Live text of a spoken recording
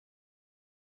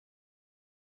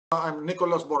I'm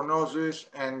Nicholas Bornozis,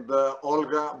 and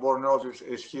Olga Bornozis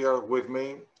is here with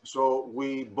me. So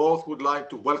we both would like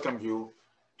to welcome you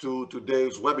to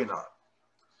today's webinar.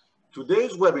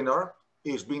 Today's webinar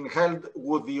is being held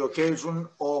with the occasion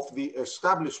of the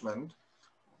establishment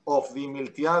of the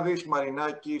Miltiadis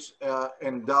Marinakis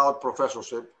Endowed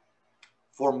Professorship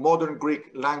for Modern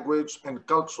Greek Language and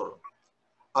Culture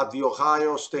at the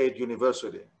Ohio State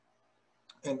University,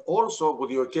 and also with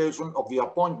the occasion of the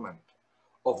appointment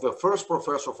of the first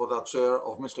professor for that chair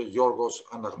of Mr. Yiorgos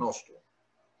Anagnostou.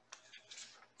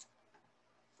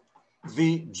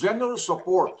 The generous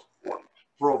support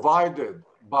provided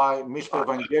by Mr.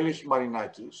 Evangelos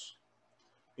Marinakis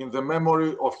in the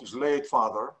memory of his late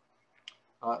father,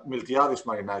 Miltiadis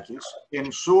Marinakis,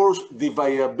 ensures the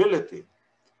viability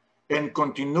and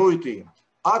continuity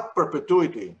at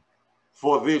perpetuity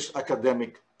for this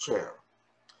academic chair,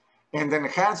 and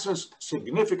enhances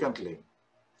significantly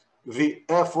the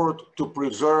effort to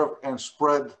preserve and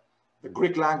spread the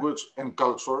Greek language and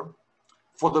culture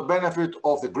for the benefit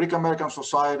of the Greek American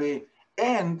society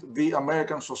and the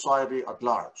American society at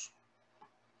large.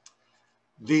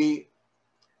 The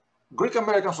Greek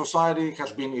American society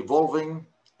has been evolving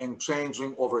and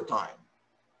changing over time,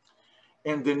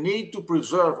 and the need to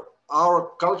preserve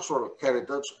our cultural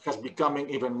heritage has becoming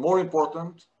even more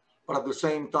important, but at the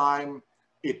same time,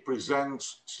 it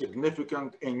presents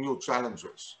significant and new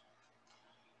challenges.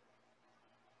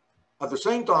 At the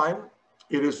same time,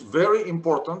 it is very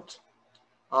important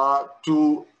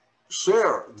to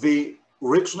share the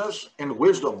richness and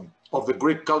wisdom of the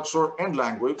Greek culture and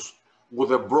language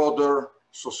with a broader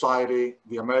society,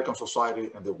 the American society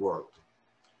and the world.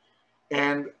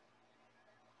 And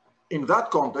in that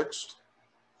context,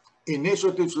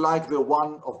 initiatives like the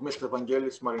one of Mr.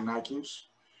 Evangelos Marinakis,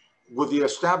 with the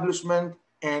establishment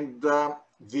and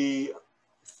the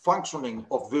functioning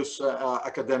of this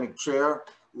academic chair,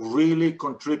 really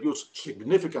contributes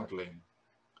significantly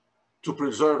to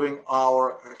preserving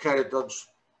our heritage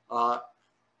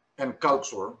and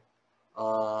culture,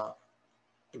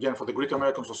 again, for the Greek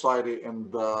American society and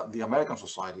the American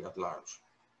society at large.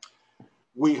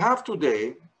 We have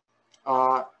today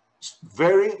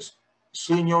very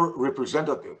senior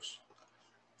representatives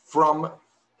from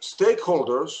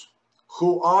stakeholders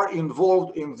who are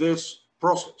involved in this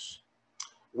process.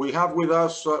 We have with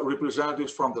us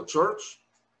representatives from the church,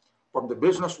 from the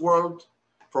business world,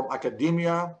 from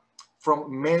academia,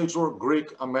 from major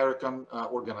Greek American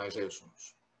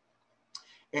organizations.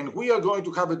 And we are going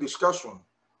to have a discussion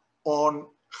on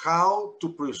how to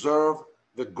preserve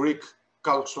the Greek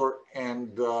culture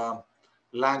and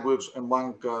language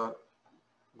among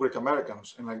Greek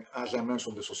Americans, and as I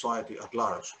mentioned, the society at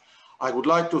large. I would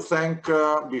like to thank,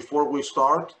 before we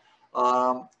start,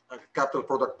 Capital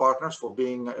Product Partners for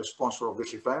being a sponsor of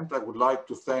this event. I would like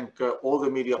to thank all the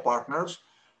media partners,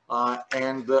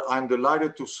 and I'm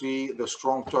delighted to see the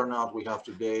strong turnout we have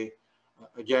today.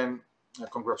 Again,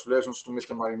 congratulations to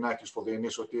Mr. Marinakis for the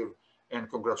initiative, and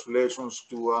congratulations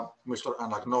to Mr.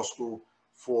 Anagnostou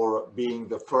for being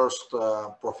the first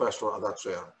professor at that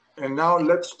chair. And now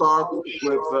let's start with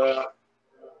a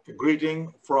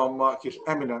greeting from His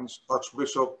Eminence,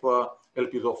 Archbishop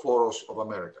Elpidophoros of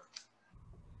America.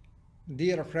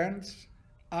 Dear friends,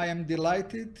 I am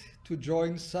delighted to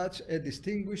join such a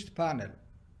distinguished panel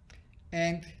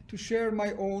and to share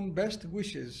my own best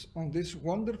wishes on this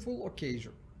wonderful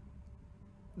occasion.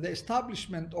 The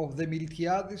establishment of the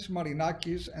Miltiadis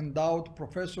Marinakis Endowed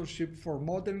Professorship for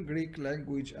Modern Greek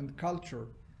Language and Culture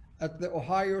at the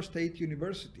Ohio State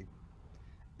University,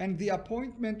 and the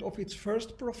appointment of its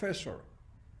first professor,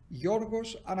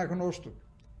 Yiorgos Anagnostou,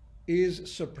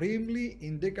 is supremely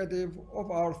indicative of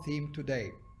our theme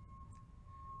today.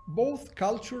 Both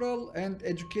cultural and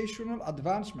educational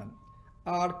advancement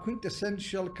are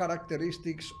quintessential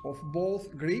characteristics of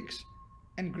both Greeks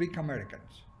and Greek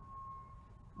Americans.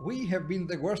 We have been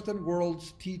the Western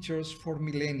world's teachers for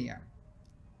millennia.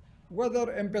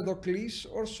 Whether Empedocles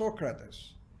or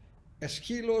Socrates,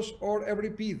 Aeschylus or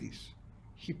Euripides,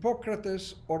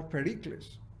 Hippocrates or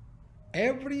Pericles,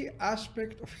 every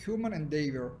aspect of human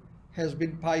endeavor has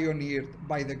been pioneered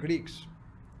by the Greeks.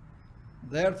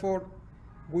 Therefore,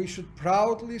 we should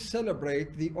proudly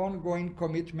celebrate the ongoing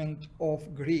commitment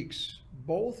of Greeks,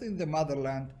 both in the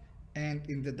motherland and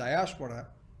in the diaspora,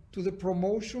 to the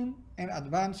promotion and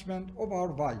advancement of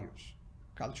our values,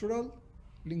 cultural,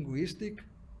 linguistic,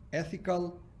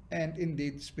 ethical, and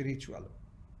indeed spiritual.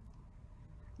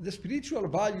 The spiritual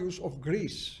values of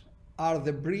Greece are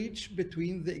the bridge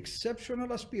between the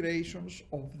exceptional aspirations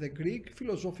of the Greek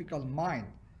philosophical mind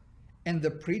and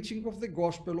the preaching of the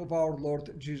gospel of our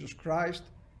Lord Jesus Christ,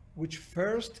 which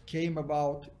first came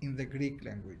about in the Greek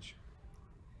language.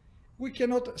 We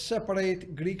cannot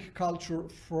separate Greek culture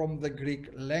from the Greek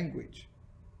language,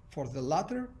 for the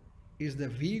latter is the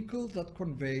vehicle that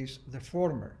conveys the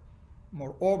former.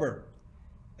 Moreover,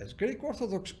 as Greek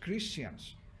Orthodox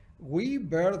Christians, we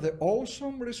bear the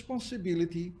awesome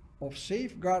responsibility of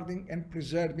safeguarding and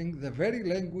preserving the very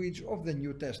language of the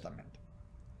New Testament.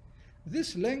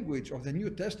 This language of the New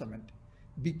Testament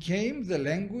became the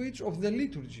language of the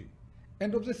liturgy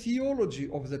and of the theology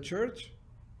of the Church,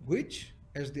 which,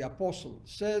 as the Apostle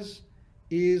says,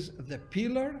 is the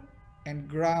pillar and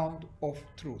ground of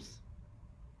truth.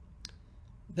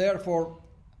 Therefore,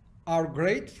 our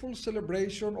grateful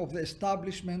celebration of the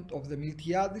establishment of the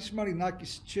Miltiadis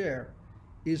Marinakis chair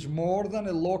is more than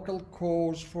a local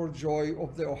cause for joy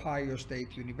of the Ohio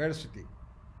State University.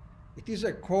 It is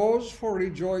a cause for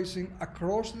rejoicing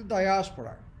across the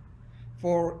diaspora,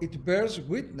 for it bears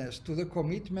witness to the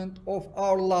commitment of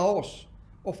our laos,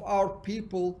 of our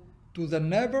people, to the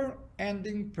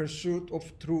never-ending pursuit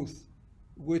of truth,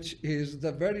 which is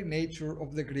the very nature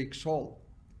of the Greek soul.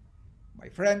 My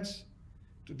friends,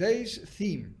 today's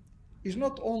theme is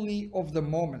not only of the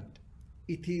moment,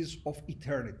 it is of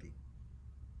eternity.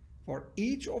 For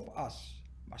each of us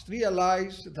must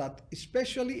realize that,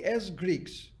 especially as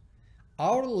Greeks,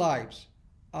 our lives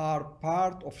are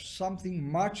part of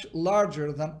something much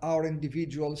larger than our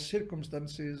individual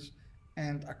circumstances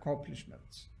and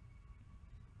accomplishments.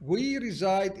 We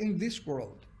reside in this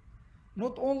world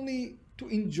not only to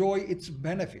enjoy its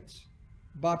benefits,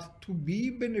 but to be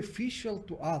beneficial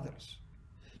to others,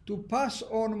 to pass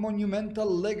on monumental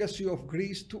legacy of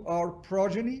Greece to our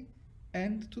progeny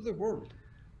and to the world.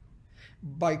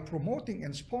 By promoting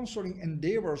and sponsoring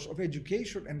endeavors of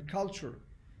education and culture,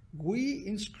 we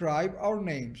inscribe our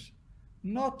names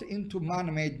not into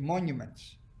man-made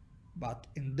monuments, but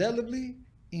indelibly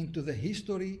into the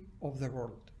history of the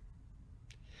world.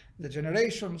 The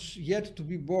generations yet to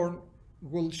be born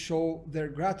will show their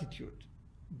gratitude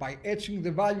by etching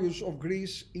the values of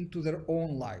Greece into their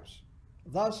own lives.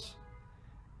 Thus,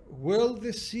 will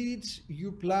the seeds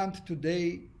you plant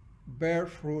today bear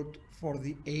fruit for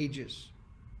the ages?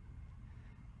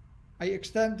 I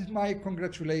extend my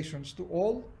congratulations to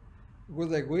all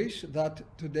with a wish that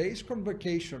today's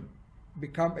convocation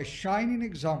become a shining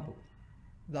example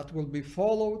that will be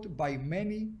followed by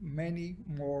many, many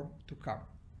more to come.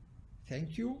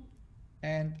 Thank you,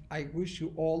 and I wish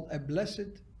you all a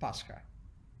blessed Pascha.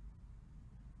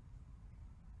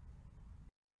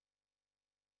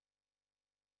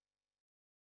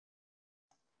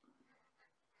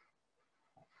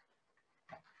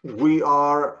 We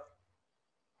are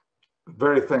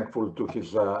very thankful to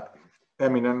His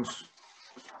Eminence,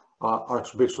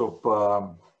 Archbishop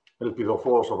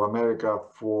Elpidophoros of America,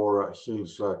 for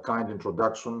his kind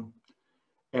introduction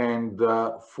and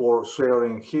for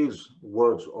sharing his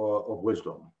words of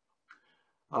wisdom.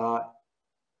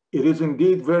 It is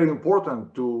indeed very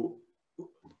important to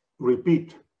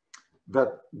repeat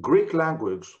that Greek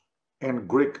language and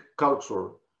Greek culture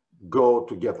go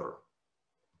together.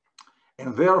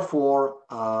 And therefore,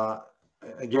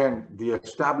 again, the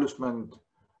establishment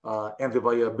and the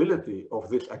viability of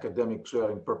this academic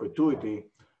chair in perpetuity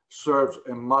serves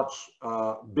a much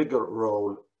bigger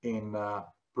role in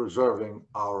preserving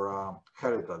our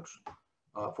heritage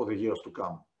for the years to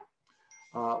come.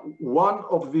 One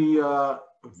of the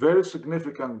very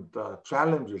significant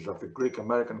challenges that the Greek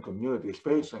American community is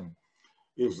facing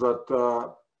is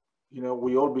that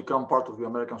we all become part of the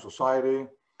American society,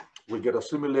 we get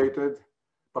assimilated,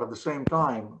 but at the same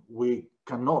time, we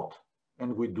cannot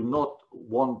and we do not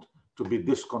want to be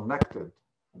disconnected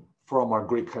from our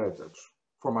Greek heritage,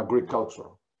 from our Greek culture.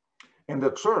 And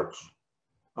the church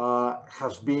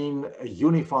has been a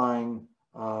unifying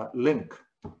link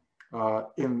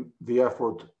in the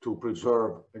effort to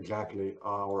preserve exactly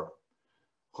our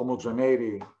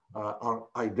homogeneity, our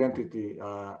identity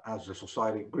as a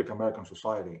society, Greek American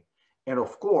society. And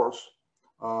of course,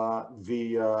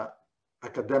 the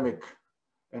academic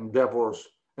endeavors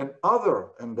and other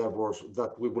endeavors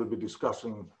that we will be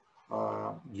discussing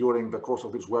during the course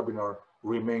of this webinar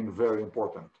remain very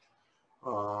important.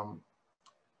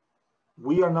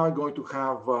 We are now going to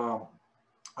have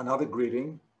another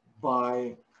greeting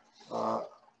by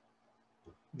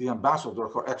the ambassador,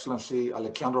 Her Excellency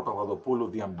Alexandra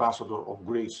Papadopoulou, the ambassador of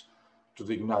Greece to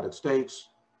the United States.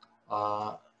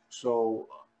 So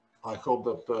I hope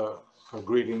that her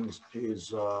greetings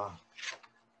is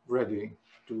ready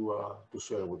to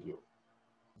share with you.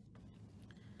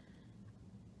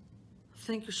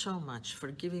 Thank you so much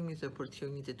for giving me the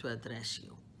opportunity to address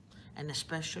you. and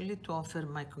especially to offer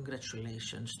my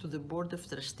congratulations to the Board of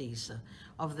Trustees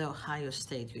of the Ohio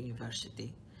State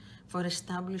University for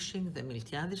establishing the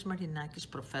Miltiadis Marinakis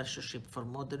Professorship for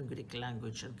Modern Greek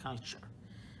Language and Culture,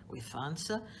 with funds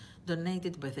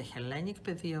donated by the Hellenic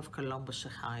Pavilion of Calamos,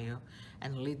 Ohio,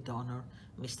 and lead donor,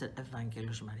 Mr.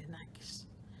 Evangelos Marinakis.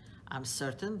 I'm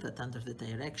certain that under the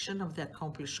direction of the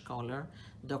accomplished scholar,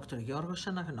 Dr. Yiorgos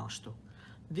Anagnostou,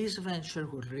 this venture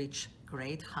will reach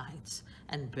great heights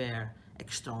and bear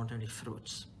extraordinary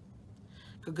fruits.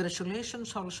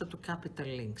 Congratulations also to Capital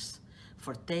Links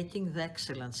for taking the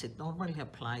excellence it normally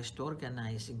applies to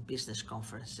organizing business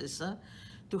conferences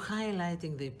to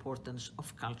highlighting the importance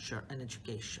of culture and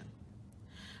education.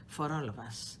 For all of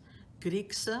us,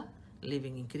 Greeks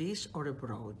living in Greece or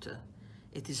abroad,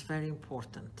 it is very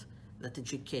important that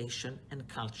education and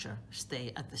culture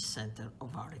stay at the center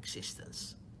of our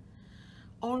existence.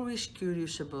 Always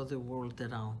curious about the world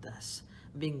around us,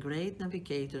 being great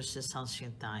navigators since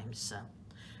ancient times,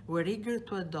 we're eager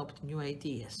to adopt new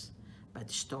ideas, but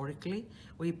historically,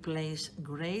 we place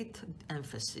great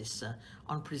emphasis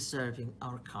on preserving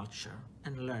our culture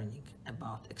and learning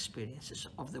about experiences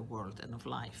of the world and of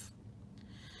life.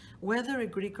 Whether a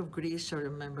Greek of Greece or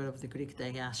a member of the Greek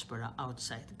diaspora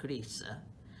outside Greece,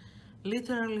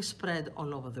 literally spread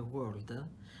all over the world,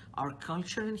 our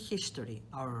culture and history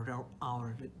are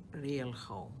our real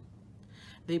home.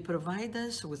 They provide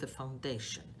us with a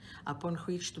foundation upon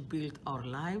which to build our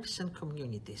lives and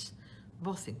communities,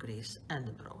 both in Greece and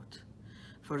abroad.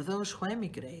 For those who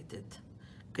emigrated,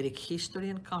 Greek history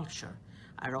and culture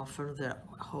are often their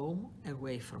home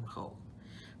away from home,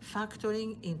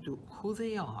 factoring into who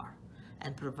they are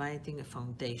and providing a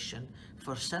foundation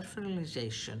for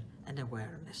self-realization and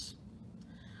awareness.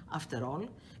 After all,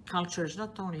 culture is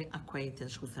not only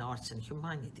acquaintance with the arts and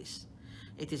humanities.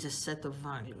 It is a set of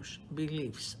values,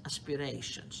 beliefs,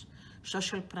 aspirations,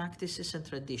 social practices and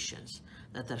traditions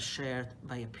that are shared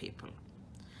by a people.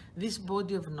 This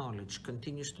body of knowledge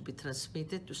continues to be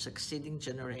transmitted to succeeding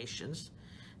generations,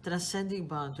 transcending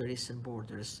boundaries and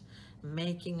borders,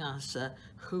 making us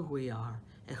who we are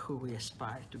and who we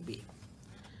aspire to be.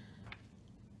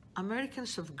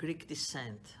 Americans of Greek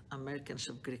descent, Americans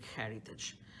of Greek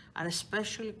heritage, are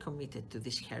especially committed to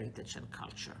this heritage and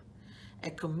culture,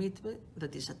 a commitment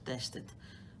that is attested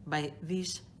by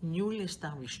this newly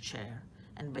established chair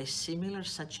and by similar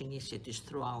such initiatives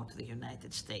throughout the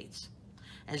United States,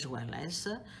 as well as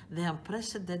the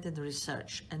unprecedented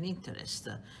research and interest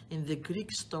in the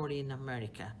Greek story in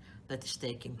America that is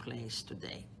taking place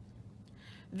today.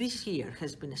 This year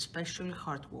has been especially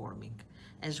heartwarming,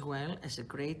 as well as a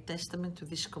great testament to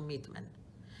this commitment.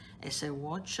 As I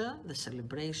watch the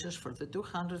celebrations for the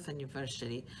 200th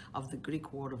anniversary of the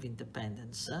Greek War of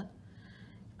Independence,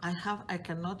 I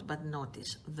cannot but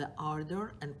notice the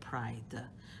ardor and pride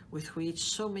with which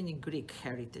so many Greek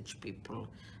heritage people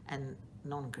and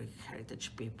non-Greek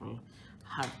heritage people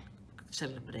are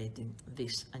celebrating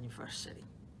this anniversary.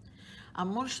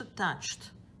 I'm also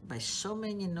touched by so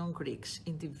many non-Greeks,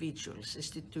 individuals,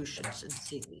 institutions, and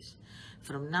cities,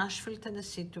 from Nashville,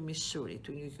 Tennessee to Missouri,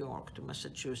 to New York, to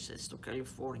Massachusetts, to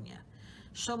California,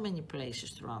 so many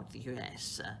places throughout the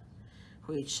US,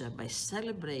 which by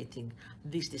celebrating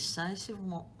this decisive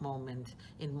moment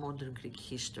in modern Greek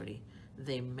history,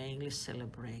 they mainly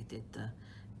celebrated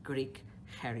Greek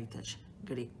heritage,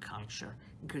 Greek culture,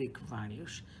 Greek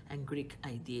values, and Greek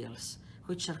ideals,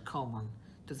 which are common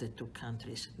to the two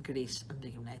countries, Greece and the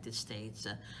United States,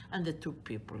 and the two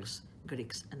peoples,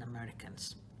 Greeks and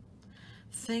Americans.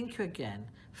 Thank you again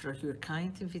for your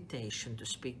kind invitation to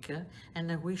speak,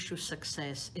 and I wish you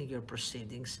success in your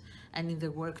proceedings and in the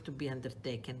work to be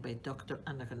undertaken by Dr.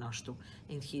 Anagnostou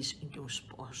in his new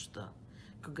post.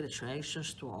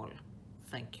 Congratulations to all.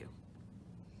 Thank you.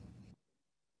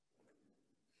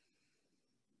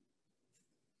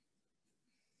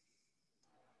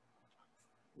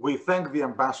 We thank the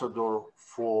ambassador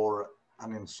for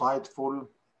an insightful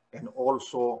and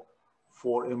also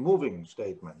for a moving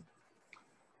statement.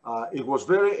 It was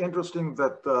very interesting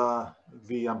that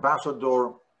the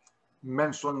ambassador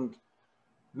mentioned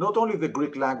not only the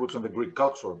Greek language and the Greek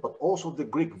culture, but also the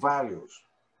Greek values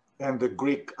and the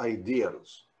Greek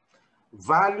ideals.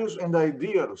 Values and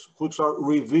ideals which are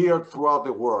revered throughout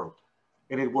the world.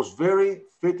 And it was very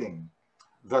fitting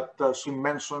that she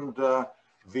mentioned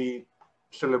the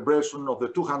celebration of the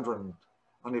 200th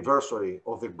anniversary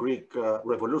of the Greek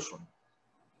Revolution.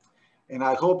 And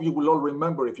I hope you will all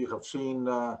remember, if you have seen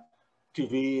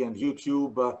TV and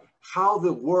YouTube, how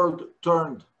the world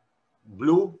turned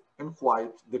blue and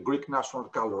white, the Greek national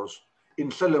colors, in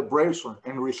celebration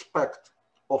and respect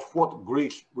of what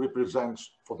Greece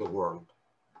represents for the world.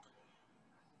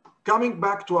 Coming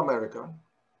back to America,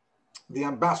 the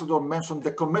ambassador mentioned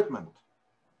the commitment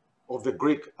of the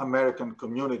Greek American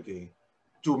community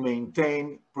to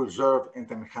maintain, preserve, and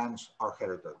enhance our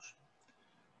heritage.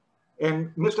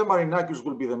 And Mr. Marinakis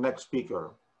will be the next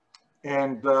speaker.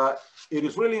 And it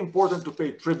is really important to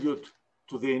pay tribute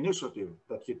to the initiative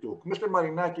that he took. Mr.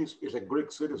 Marinakis is a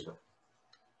Greek citizen,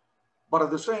 but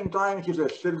at the same time, he's a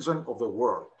citizen of the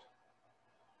world.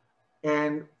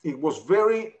 And it was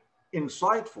very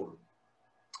insightful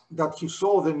that he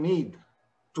saw the need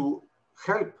to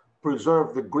help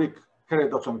preserve the Greek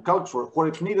heritage and culture where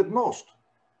it's needed most,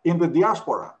 in the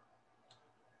diaspora.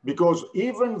 Because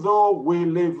even though we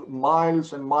live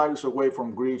miles and miles away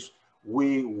from Greece,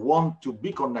 we want to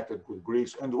be connected with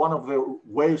Greece. And one of the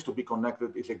ways to be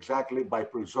connected is exactly by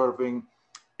preserving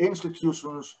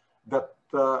institutions that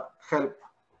help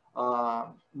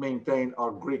maintain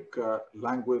our Greek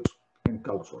language and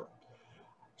culture.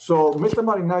 So Mr.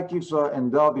 Marinakis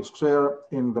endowed his chair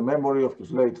in the memory of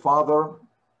his late father,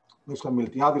 Mr.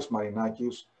 Miltiadis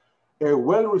Marinakis, a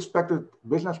well-respected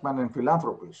businessman and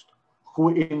philanthropist who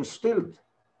instilled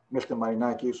Mr.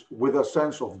 Marinakis with a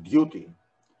sense of duty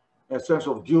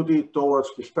towards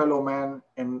his fellow men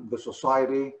and the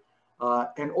society.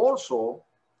 And also,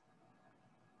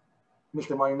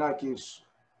 Mr. Marinakis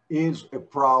is a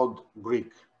proud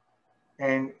Greek.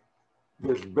 And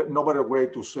there's no better way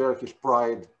to share his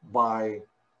pride by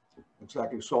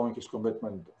exactly showing his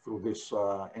commitment through this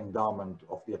endowment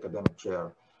of the academic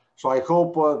chair. So I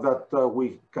hope that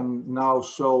we can now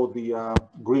show the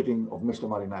greeting of Mr.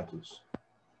 Marinakis.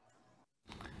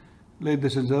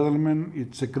 Ladies and gentlemen,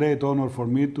 it's a great honor for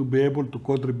me to be able to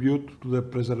contribute to the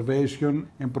preservation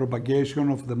and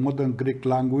propagation of the modern Greek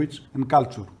language and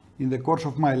culture. In the course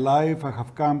of my life, I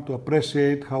have come to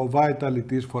appreciate how vital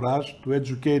it is for us to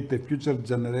educate the future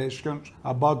generations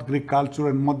about Greek culture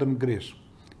and modern Greece,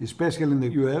 especially in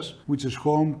the US, which is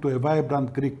home to a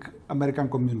vibrant Greek American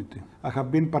community. I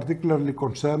have been particularly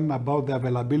concerned about the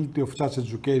availability of such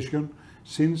education,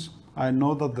 since I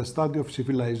know that the study of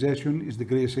civilization is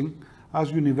decreasing as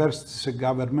universities and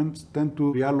governments tend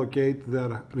to reallocate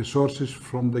their resources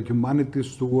from the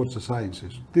humanities towards the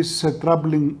sciences. This is a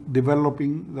troubling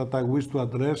development that I wish to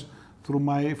address through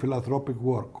my philanthropic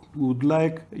work. We would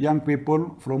like young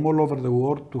people from all over the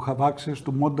world to have access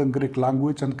to modern Greek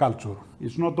language and culture.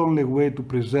 It's not only a way to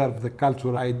preserve the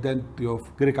cultural identity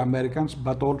of Greek Americans,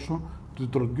 but also to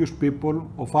introduce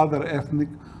people of other ethnic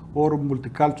or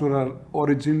multicultural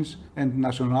origins and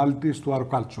nationalities to our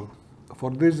culture. For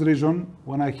this reason,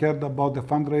 when I heard about the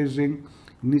fundraising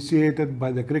initiated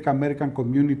by the Greek American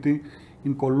community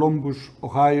in Columbus,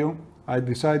 Ohio, I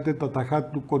decided that I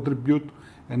had to contribute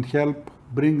and help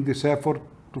bring this effort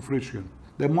to fruition.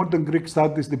 The Modern Greek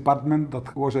Studies Department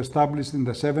that was established in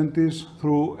the 70s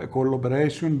through a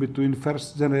collaboration between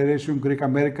first-generation Greek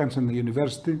Americans and the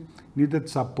university needed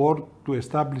support to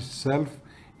establish itself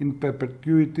in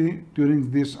perpetuity during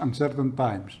these uncertain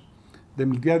times. The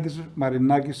Miltiadis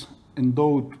Marinakis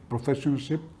endowed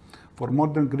professorship for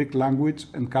modern Greek language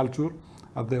and culture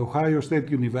at the Ohio State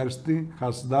University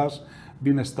has thus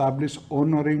been established,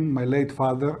 honoring my late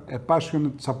father, a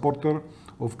passionate supporter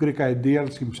of Greek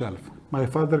ideals himself. My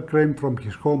father came from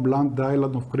his homeland, the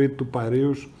island of Crete, to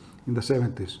Piraeus in the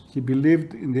 70s. He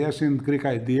believed in the ancient Greek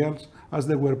ideals as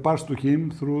they were passed to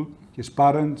him through his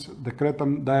parents, the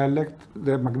Cretan dialect,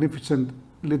 the magnificent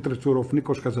literature of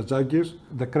Nikos Kazantzakis,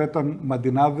 the Cretan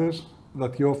Madinades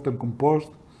that he often composed,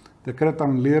 the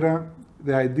Cretan lyra,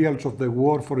 the ideals of the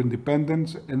war for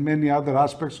independence, and many other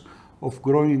aspects of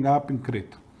growing up in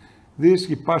Crete. These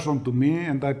he passed on to me,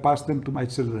 and I passed them to my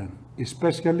children.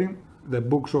 Especially, the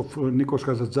books of Nikos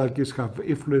Kazantzakis have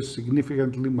influenced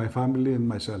significantly my family and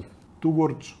myself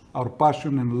towards our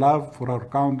passion and love for our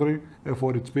country and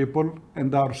for its people,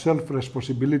 and our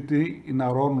self-responsibility in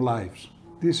our own lives.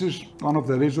 This is one of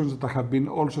the reasons that I have been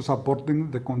also supporting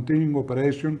the continuing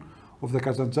operation of the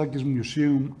Kazantzakis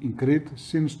Museum in Crete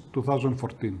since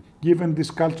 2014. Given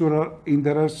these cultural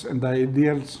interests and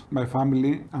ideals, my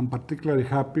family, I'm particularly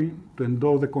happy to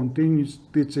endow the continuous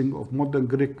teaching of modern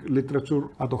Greek literature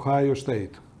at Ohio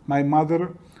State. My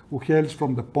mother, who hails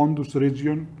from the Pontus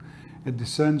region and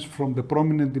descends from the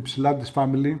prominent Ypsilantis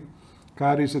family,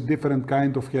 carries a different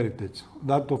kind of heritage,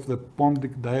 that of the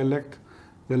Pontic dialect,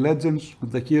 the legends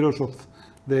of the heroes of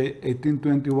the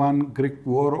 1821 Greek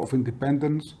War of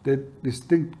Independence, the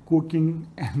distinct cooking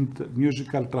and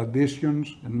musical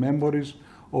traditions and memories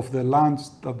of the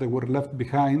lands that they were left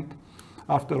behind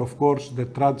after, of course, the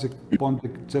tragic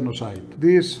Pontic genocide.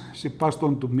 These she passed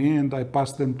on to me, and I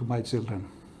passed them to my children.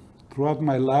 Throughout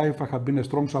my life, I have been a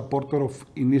strong supporter of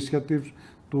initiatives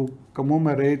to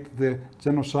commemorate the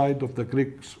genocide of the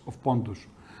Greeks of Pontus.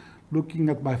 Looking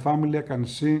at my family, I can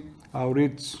see our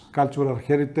rich cultural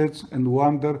heritage and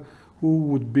wonder who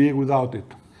would be without it.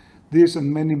 These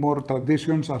and many more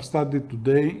traditions are studied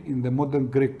today in the Modern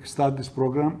Greek Studies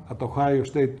program at Ohio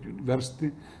State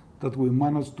University that we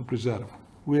managed to preserve.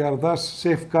 We are thus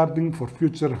safeguarding for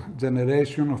future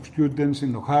generations of students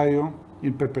in Ohio,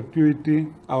 in perpetuity,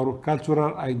 our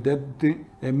cultural identity,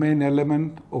 a main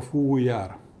element of who we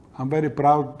are. I'm very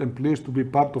proud and pleased to be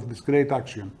part of this great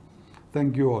action.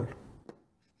 Thank you all.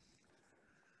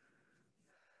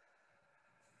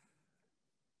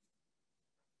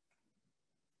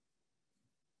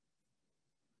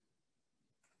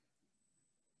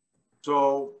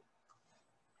 So,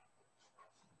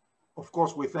 of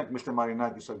course, we thank Mr.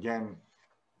 Marinakis again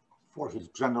for his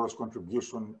generous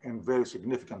contribution and very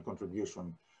significant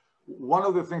contribution. One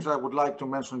of the things I would like to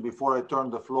mention before I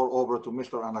turn the floor over to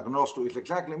Mr. Anagnostou is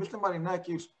exactly Mr.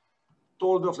 Marinakis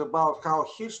told us about how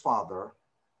his father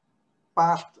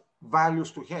passed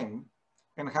values to him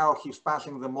and how he's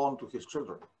passing them on to his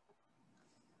children.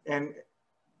 And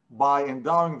by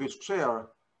endowing this chair,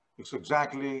 it's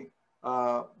exactly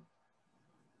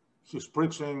he's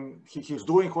preaching, he's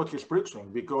doing what he's preaching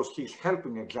because he's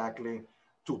helping exactly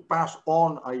to pass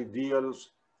on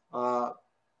ideals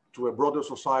to a broader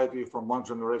society from one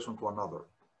generation to another.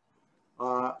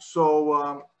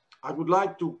 I would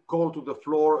like to call to the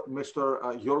floor Mr.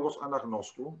 Yiorgos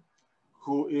Anagnostou,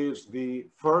 who is the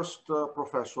first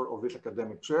professor of this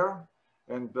academic chair.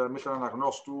 And Mr.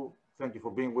 Anagnostou, thank you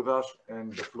for being with us,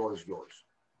 and the floor is yours.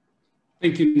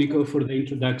 Thank you, Nico, for the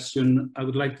introduction. I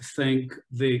would like to thank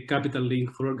the Capital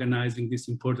Link for organizing this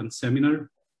important seminar.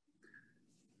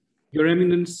 Your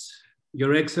Eminence,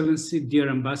 Your Excellency, dear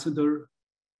Ambassador,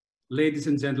 ladies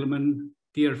and gentlemen,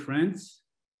 dear friends,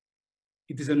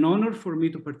 it is an honor for me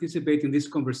to participate in this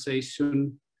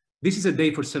conversation. This is a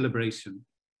day for celebration.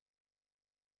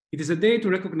 It is a day to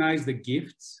recognize the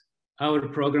gifts our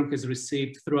program has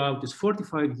received throughout its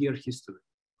 45-year history.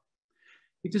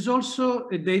 It is also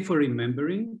a day for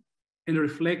remembering and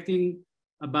reflecting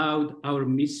about our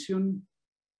mission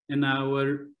and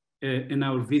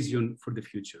our vision for the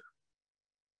future.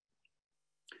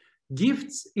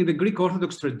 Gifts in the Greek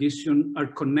Orthodox tradition are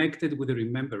connected with the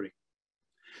remembering.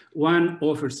 One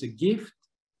offers a gift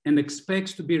and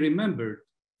expects to be remembered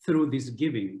through this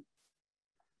giving.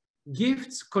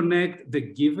 Gifts connect the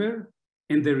giver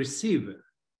and the receiver.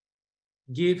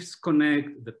 Gifts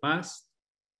connect the past,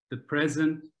 the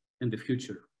present, and the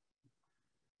future.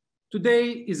 Today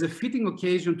is a fitting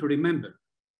occasion to remember,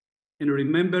 and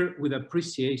remember with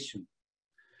appreciation,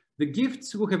 the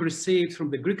gifts we have received from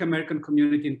the Greek American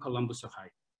community in Calamos, Ohio.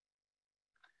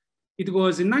 It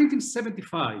was in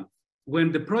 1975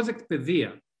 when the Project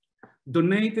Pedia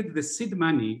donated the seed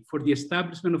money for the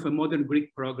establishment of a modern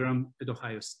Greek program at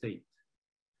Ohio State.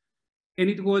 And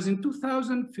it was in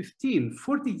 2015,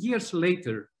 40 years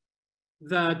later,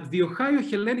 that the Ohio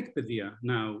Hellenic Pedia,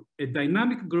 now a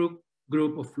dynamic group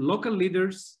of local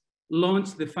leaders,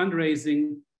 launched the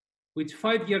fundraising, which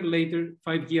 5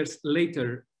 years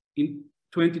later, in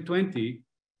 2020,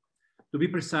 to be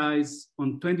precise,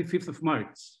 on 25th of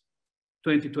March,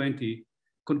 2020,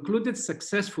 concluded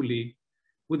successfully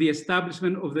with the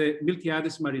establishment of the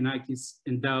Miltiadis Marinakis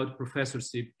Endowed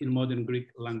Professorship in Modern Greek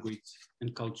Language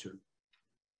and Culture.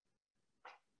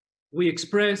 We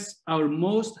express our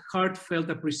most heartfelt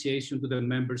appreciation to the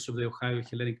members of the Ohio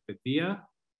Hellenic Pedia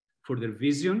for their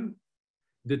vision,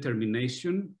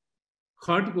 determination,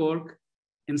 hard work,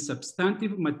 and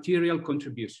substantive material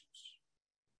contributions.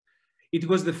 It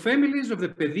was the families of the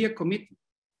Pedia Committee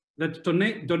that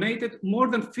donated more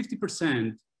than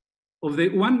 50% of the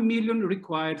 1 million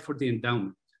required for the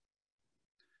endowment.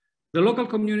 The local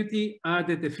community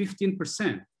added the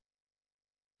 15%.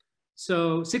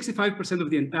 So 65% of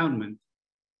the endowment,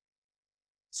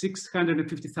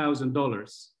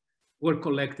 $650,000, were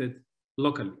collected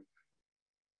locally.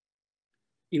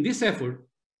 In this effort,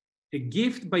 a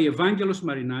gift by Evangelos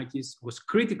Marinakis was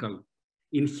critical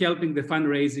in helping the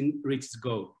fundraising reach its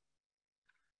goal.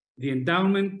 The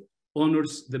endowment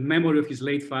honors the memory of his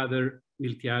late father,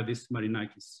 Miltiadis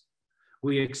Marinakis.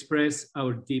 We express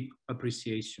our deep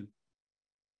appreciation.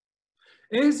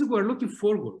 As we're looking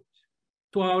forward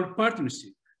to our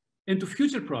partnership and to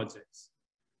future projects,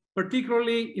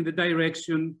 particularly in the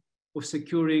direction of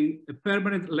securing a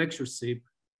permanent lectureship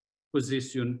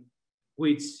position,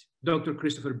 which Dr.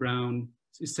 Christopher Brown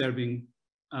is serving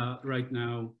right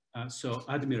now so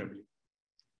admirably.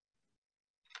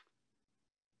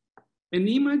 An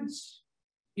image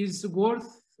is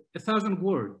worth 1,000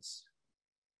 words,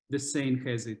 the saying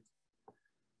has it.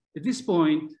 At this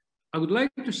point, I would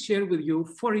like to share with you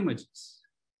four images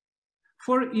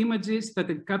that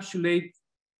encapsulate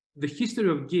the history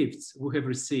of gifts we have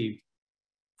received,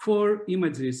 four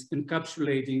images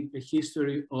encapsulating a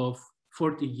history of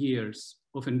 40 years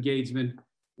of engagement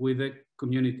with the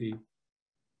community.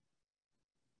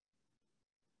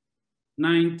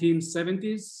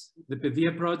 1970s, the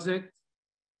Pedia project.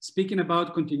 Speaking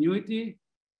about continuity,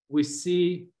 we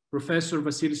see Professor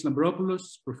Vasilis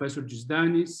Lambropoulos, Professor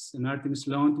Jusdanis, and Artemis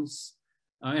Leontis.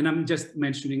 And I'm just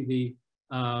mentioning the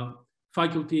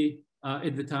faculty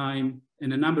at the time,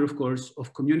 and a number, of course,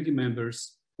 of community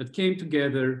members that came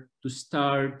together to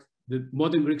start the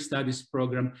Modern Greek Studies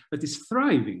program that is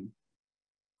thriving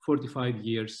 45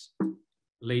 years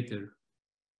later.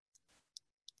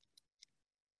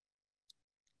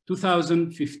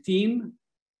 2015,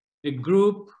 a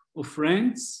group of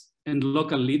friends and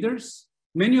local leaders,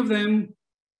 many of them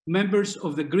members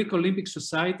of the Greek Olympic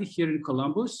Society here in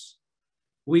Calamos,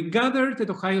 we gathered at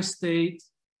Ohio State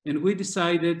and we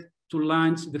decided to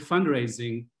launch the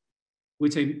fundraising,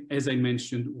 which, as I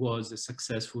mentioned, was a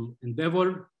successful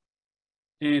endeavor.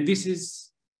 And this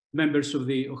is members of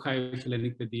the Ohio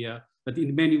Hellenic Pedia that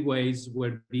in many ways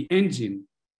were the engine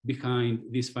behind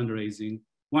this fundraising.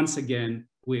 Once again,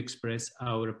 we express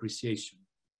our appreciation.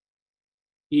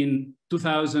 In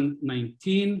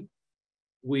 2019,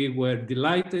 we were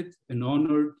delighted and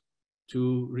honored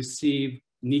to receive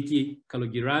Niki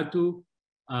Kalogiratou,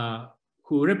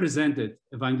 who represented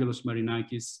Evangelos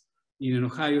Marinakis in an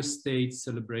Ohio State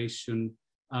celebration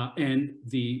and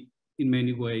the, in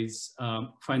many ways,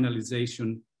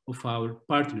 finalization of our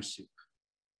partnership.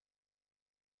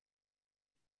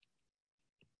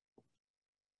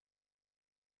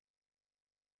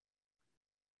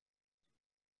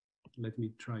 Let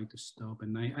me try to stop,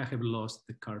 and I have lost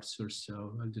the cursor,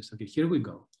 so I'll just, okay, here we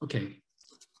go. Okay.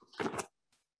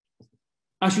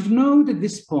 I should note at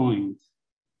this point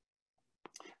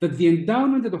that the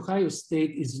endowment at Ohio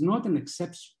State is not an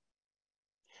exception.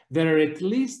 There are at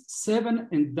least 7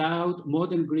 endowed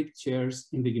modern Greek chairs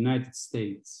in the United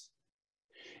States.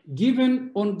 Given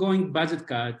ongoing budget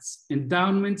cuts,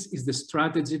 endowments is the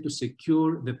strategy to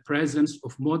secure the presence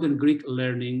of modern Greek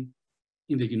learning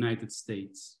in the United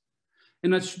States.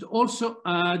 And I should also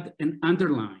add and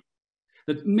underline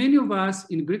that many of us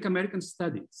in Greek American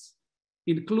studies,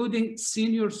 including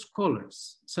senior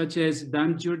scholars such as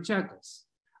Dan Yiorgos,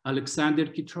 Alexander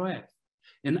Kitroev,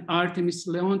 and Artemis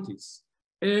Leontis,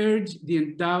 urge the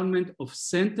endowment of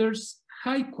centers,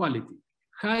 high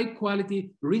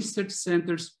quality research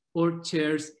centers or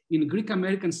chairs in Greek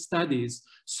American studies,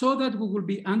 so that we will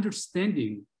be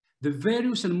understanding the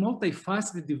various and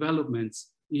multifaceted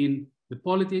developments in the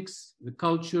politics, the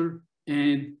culture,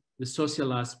 and the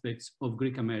social aspects of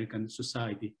Greek American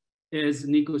society. As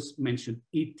Nikos mentioned,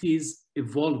 it is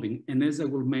evolving, and as I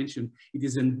will mention, it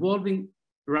is evolving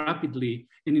rapidly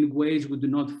and in ways we do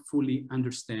not fully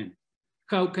understand.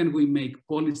 How can we make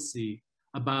policy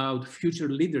about future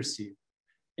leadership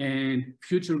and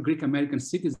future Greek American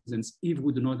citizens if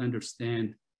we do not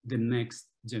understand the next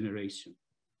generation?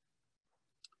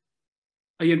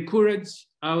 I encourage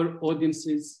our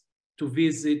audiences to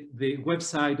visit the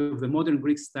website of the Modern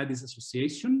Greek Studies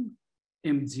Association,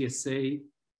 MGSA,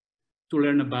 to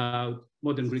learn about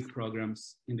modern Greek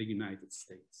programs in the United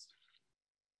States.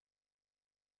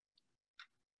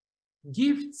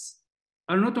 Gifts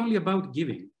are not only about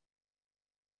giving,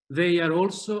 they are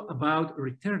also about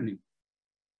returning.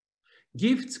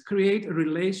 Gifts create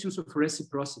relations of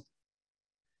reciprocity.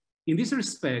 In this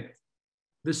respect,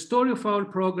 the story of our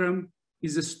program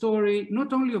is a story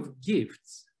not only of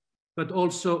gifts, but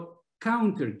also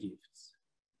counter gifts.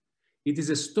 It is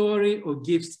a story of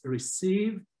gifts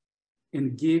received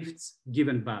and gifts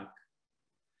given back.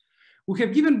 We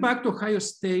have given back to Ohio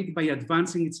State by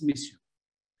advancing its mission.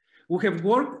 We have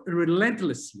worked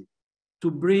relentlessly to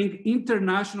bring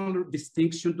international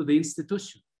distinction to the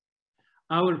institution.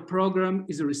 Our program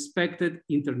is respected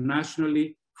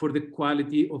internationally for the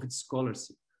quality of its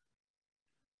scholarship.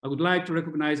 I would like to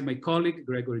recognize my colleague,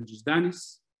 Gregory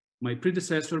Jusdanis, my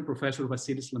predecessor, Professor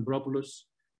Vasilis Lambropoulos,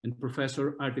 and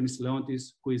Professor Artemis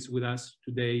Leontis, who is with us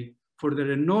today, for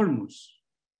their enormous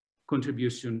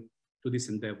contribution to this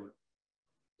endeavor.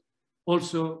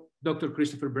 Also, Dr.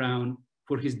 Christopher Brown,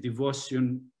 for his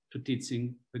devotion to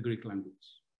teaching the Greek language.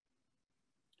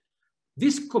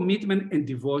 This commitment and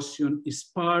devotion is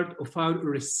part of our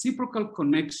reciprocal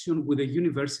connection with the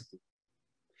university.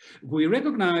 We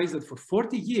recognize that for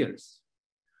 40 years,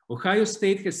 Ohio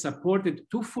State has supported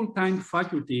 2 full-time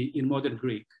faculty in modern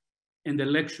Greek and a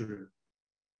lecturer.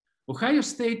 Ohio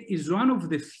State is one of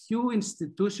the few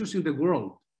institutions in the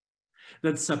world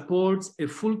that supports a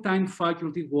full-time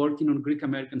faculty working on Greek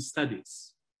American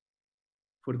studies.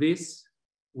 For this,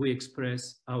 we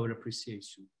express our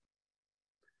appreciation.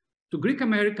 To Greek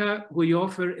America, we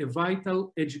offer a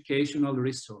vital educational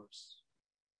resource.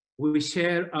 We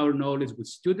share our knowledge with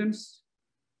students.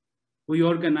 We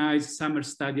organize summer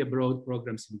study abroad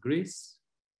programs in Greece.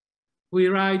 We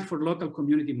write for local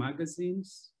community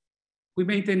magazines. We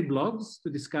maintain blogs to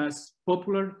discuss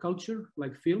popular culture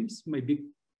like films, My Big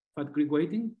Fat Greek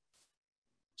Wedding,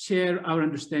 share our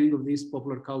understanding of this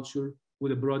popular culture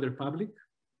with a broader public.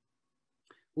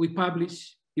 We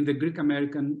publish in the Greek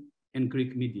American and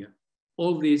Greek media,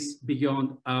 all this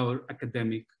beyond our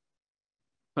academic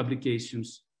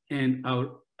publications and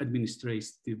our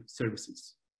administrative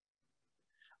services.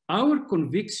 Our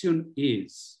conviction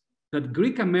is that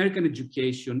Greek American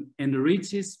education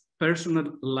enriches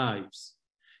personal lives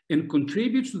and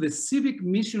contributes to the civic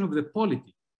mission of the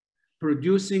polity,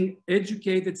 producing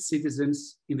educated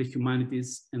citizens in the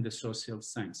humanities and the social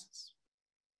sciences.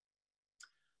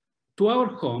 To our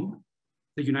home,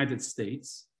 the United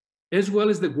States, as well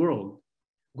as the world,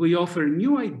 we offer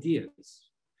new ideas,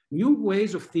 new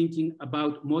ways of thinking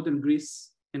about modern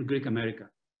Greece and Greek America.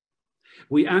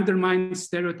 We undermine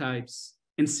stereotypes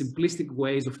and simplistic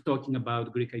ways of talking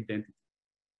about Greek identity.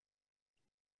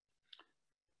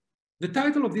 The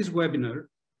title of this webinar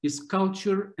is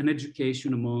Culture and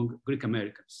Education Among Greek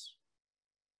Americans.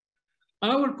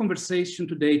 Our conversation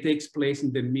today takes place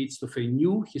in the midst of a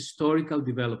new historical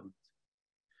development.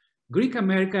 Greek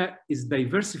America is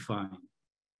diversifying,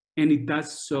 and it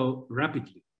does so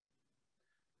rapidly.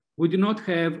 We do not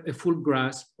have a full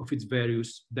grasp of its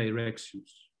various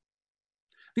directions.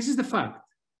 This is the fact.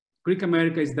 Greek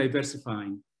America is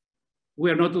diversifying.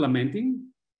 We are not lamenting.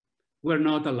 We are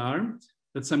not alarmed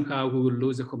that somehow we will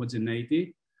lose a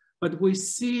homogeneity, but we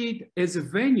see it as a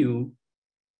venue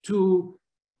to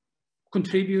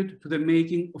contribute to the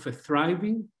making of a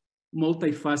thriving,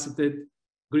 multifaceted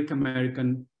Greek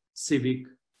American civic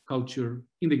culture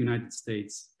in the United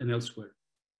States and elsewhere.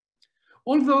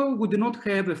 Although we do not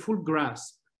have a full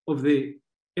grasp of the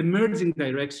emerging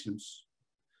directions,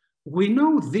 we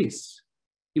know this.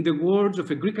 In the words of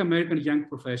a Greek American young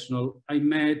professional I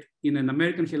met in an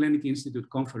American Hellenic Institute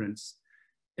conference,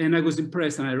 and I was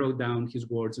impressed and I wrote down his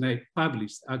words, and I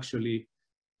published actually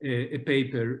a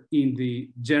paper in the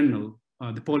journal,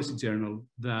 the policy journal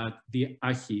that the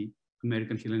AHI,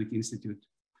 American Hellenic Institute,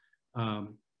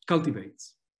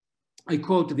 cultivates. I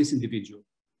quote this individual.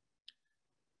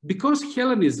 Because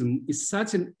Hellenism is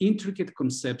such an intricate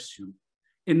conception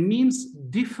and means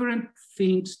different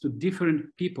things to different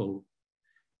people,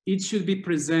 it should be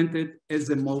presented as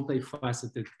a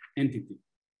multifaceted entity.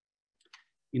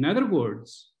 In other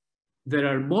words, there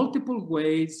are multiple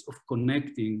ways of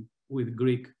connecting with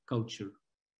Greek culture.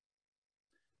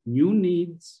 New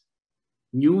needs,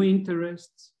 new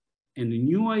interests, and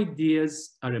new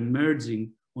ideas are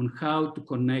emerging on how to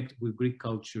connect with Greek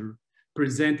culture,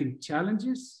 presenting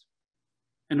challenges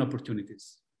and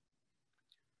opportunities.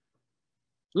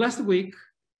 Last week,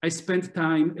 I spent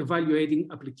time evaluating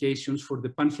applications for the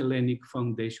PanHellenic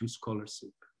Foundation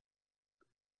Scholarship.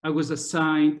 I was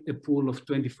assigned a pool of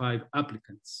 25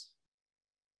 applicants.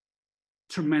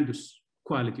 Tremendous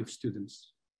quality of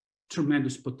students,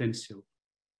 tremendous potential.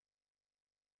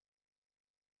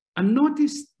 I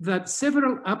noticed that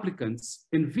several applicants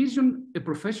envision a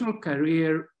professional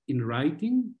career in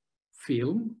writing,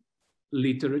 film,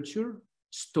 literature,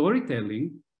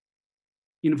 storytelling,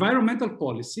 environmental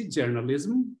policy,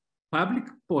 journalism, public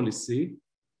policy,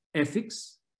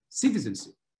 ethics,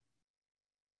 citizenship.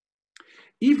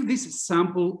 If this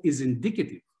sample is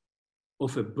indicative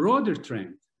of a broader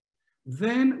trend,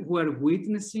 then we're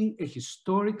witnessing a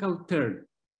historical turn.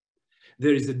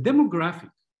 There is a demographic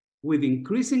with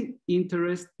increasing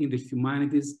interest in the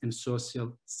humanities and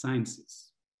social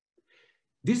sciences.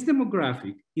 This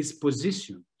demographic is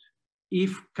positioned,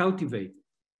 if cultivated,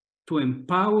 to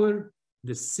empower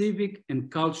the civic and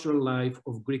cultural life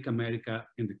of Greek America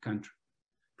and the country,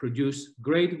 produce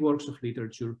great works of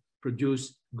literature,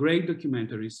 produce great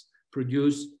documentaries,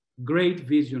 produce great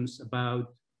visions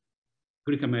about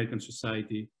Greek American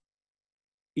society.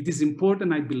 It is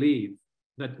important, I believe,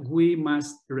 that we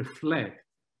must reflect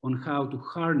on how to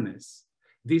harness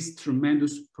this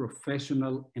tremendous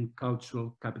professional and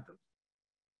cultural capital.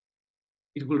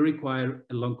 It will require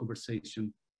a long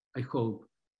conversation. I hope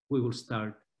we will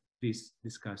start this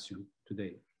discussion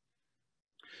today.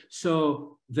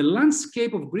 So the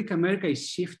landscape of Greek America is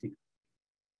shifting.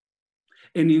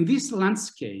 And in this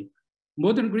landscape,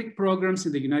 modern Greek programs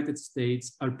in the United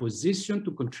States are positioned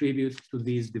to contribute to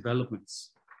these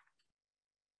developments.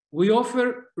 We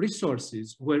offer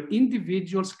resources where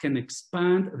individuals can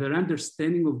expand their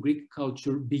understanding of Greek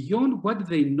culture beyond what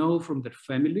they know from their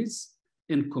families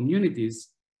and communities,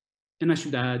 and I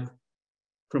should add,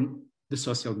 from the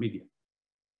social media.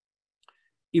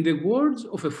 In the words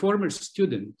of a former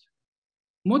student,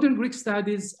 modern Greek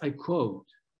studies, I quote,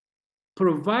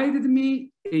 provided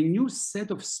me a new set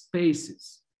of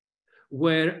spaces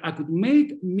where I could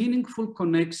make meaningful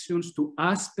connections to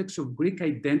aspects of Greek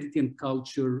identity and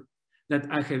culture that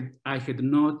I had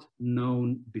not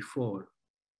known before,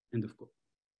 end of quote.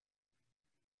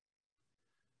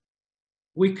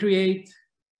 We create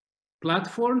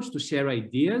platforms to share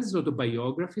ideas,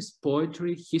 autobiographies,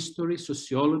 poetry, history,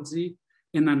 sociology,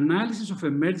 and analysis of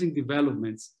emerging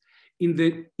developments in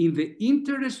the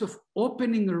interest of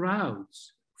opening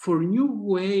routes for new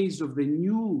ways of the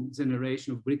new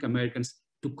generation of Greek Americans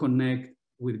to connect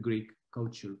with Greek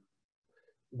culture.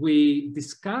 We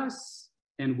discuss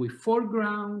and we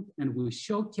foreground and we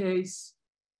showcase,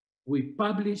 we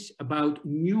publish about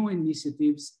new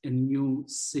initiatives and new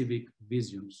civic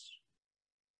visions.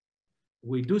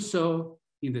 We do so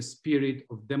in the spirit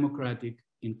of democratic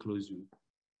inclusion.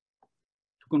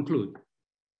 To conclude,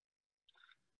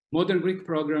 modern Greek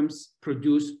programs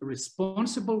produce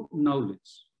responsible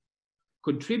knowledge,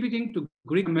 contributing to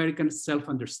Greek American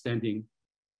self-understanding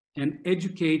and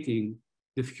educating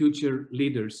the future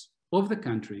leaders of the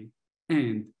country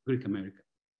and Greek America.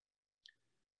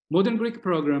 Modern Greek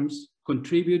programs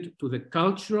contribute to the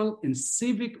cultural and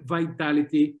civic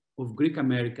vitality of Greek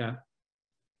America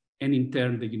and in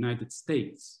turn the United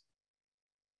States.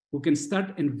 We can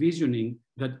start envisioning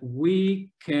that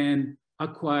we can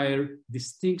acquire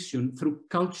distinction through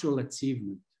cultural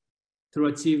achievement, through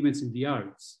achievements in the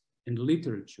arts and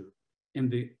literature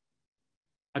and the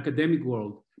academic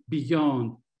world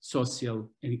beyond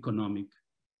social and economic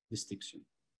distinction.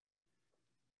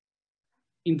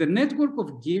 In the network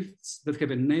of gifts that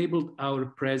have enabled our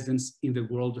presence in the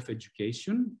world of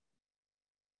education,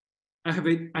 I have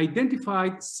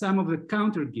identified some of the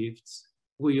counter gifts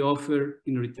we offer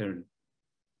in return.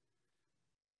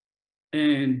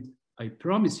 And I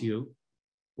promise you,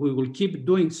 we will keep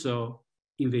doing so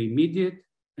in the immediate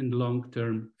and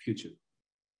long-term future.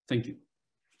 Thank you.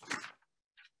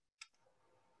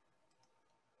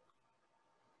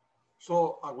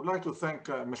 So I would like to thank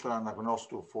Mr.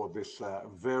 Anagnostou for this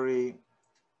very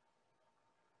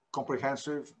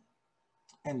comprehensive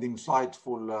and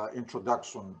insightful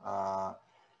introduction.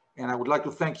 And I would like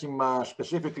to thank him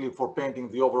specifically for painting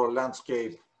the overall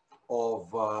landscape of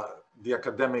the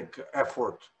academic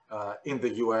effort in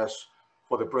the US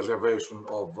for the preservation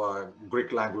of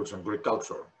Greek language and Greek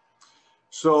culture.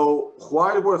 So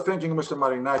while we're thanking Mr.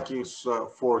 Marinakis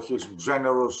for his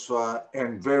generous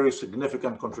and very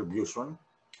significant contribution,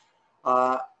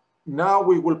 now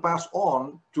we will pass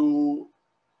on to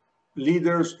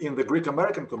leaders in the Greek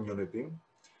American community.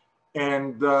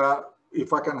 And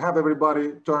if I can have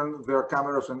everybody turn their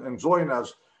cameras and join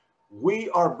us, we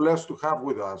are blessed to have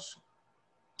with us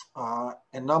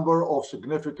a number of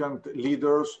significant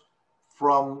leaders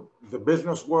from the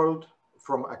business world,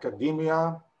 from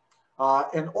academia,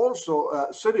 and also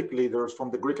civic leaders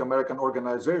from the Greek American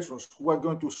organizations who are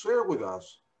going to share with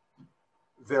us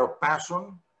their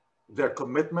passion, their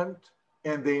commitment,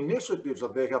 and the initiatives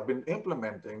that they have been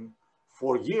implementing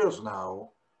for years now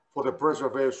for the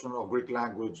preservation of Greek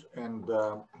language and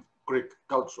Greek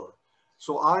culture.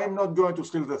 So I'm not going to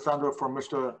steal the thunder from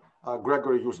Mr.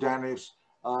 Gregory Jusdanis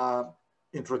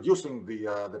introducing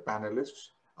the panelists.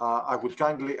 I would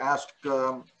kindly ask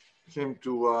him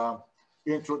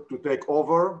to take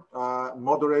over,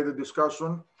 moderate the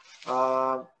discussion.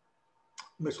 Mr.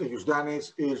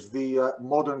 Jusdanis is the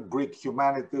Modern Greek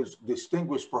Humanities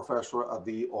Distinguished Professor at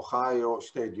the Ohio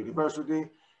State University.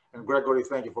 And Gregory,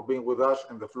 thank you for being with us,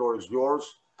 and the floor is yours.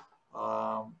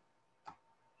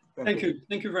 Thank you.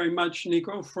 Thank you very much,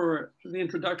 Nico, for the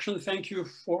introduction. Thank you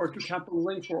to Capital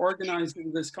Link for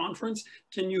organizing this conference.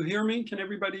 Can you hear me? Can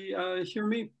everybody hear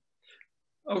me?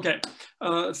 Okay,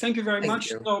 thank you very much.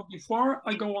 So before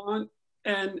I go on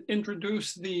and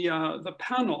introduce the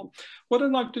panel, what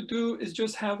I'd like to do is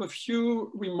just have a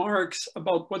few remarks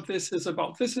about what this is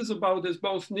about. This is about, as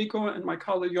both Nico and my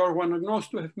colleague Yiorgos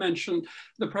Anagnostou have mentioned,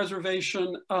 the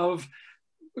preservation of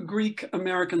Greek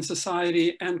American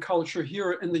society and culture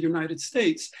here in the United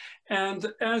States. And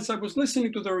as I was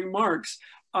listening to the remarks,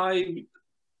 and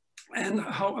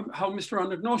how Mr.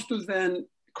 Anagnostou then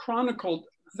chronicled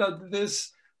that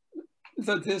this,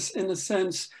 in a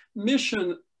sense,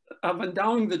 mission of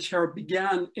endowing the chair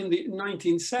began in the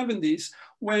 1970s,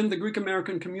 when the Greek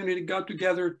American community got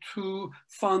together to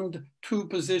fund 2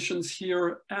 positions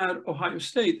here at Ohio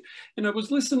State. And I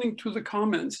was listening to the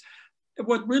comments.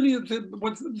 What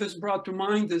this brought to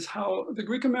mind is how the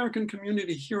Greek American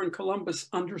community here in Columbus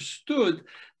understood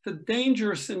the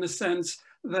dangers, in a sense,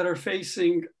 that are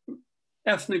facing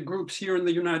ethnic groups here in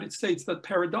the United States, that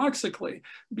paradoxically,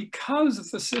 because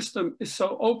the system is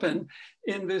so open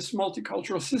in this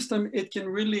multicultural system, it can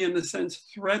really, in a sense,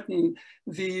 threaten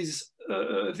these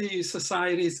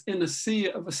societies in a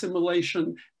sea of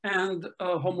assimilation and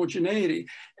homogeneity.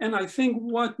 And I think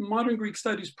what modern Greek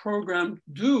studies program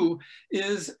do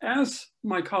is, as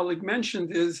my colleague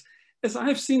mentioned, is, as I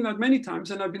have seen that many times,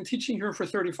 and I've been teaching here for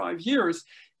 35 years,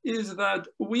 is that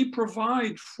we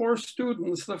provide for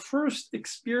students the first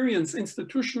experience,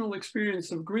 institutional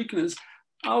experience of Greekness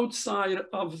outside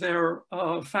of their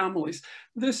families.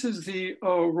 This is the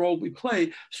role we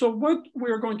play. So what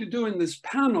we're going to do in this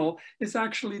panel is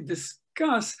actually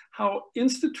discuss how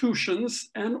institutions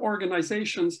and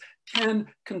organizations can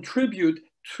contribute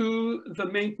to the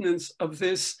maintenance of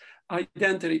this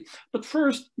identity. But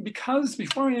first,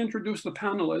 before I introduce the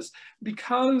panelists,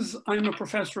 because I'm a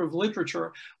professor of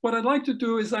literature, what I'd like to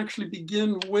do is actually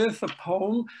begin with a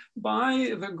poem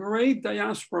by the great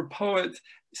diaspora poet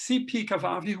C.P.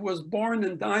 Cavafy, who was born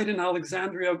and died in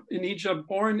Alexandria in Egypt,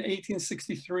 born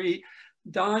 1863,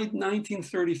 died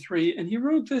 1933, and he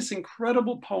wrote this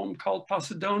incredible poem called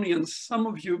Posidonians, some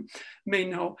of you may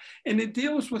know, and it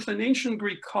deals with an ancient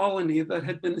Greek colony that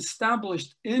had been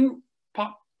established in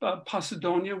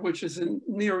Posidonia, which is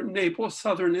near Naples,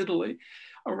 southern Italy,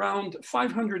 around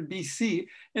 500 BC.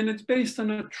 And it's based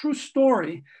on a true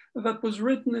story that was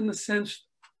written, in a sense,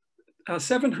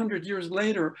 700 years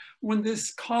later, when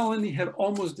this colony had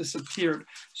almost disappeared.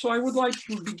 So I would like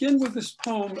to begin with this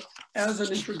poem as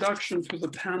an introduction to the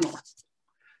panel.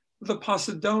 The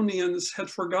Posidonians had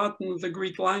forgotten the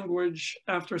Greek language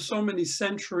after so many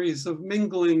centuries of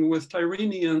mingling with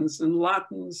Tyrrhenians and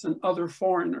Latins and other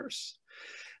foreigners.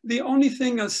 The only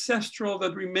thing ancestral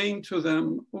that remained to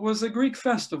them was a Greek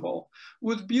festival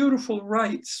with beautiful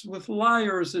rites, with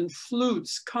lyres and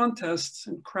flutes, contests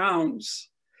and crowns.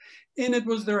 In it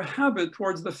was their habit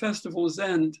towards the festival's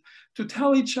end to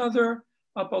tell each other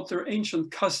about their ancient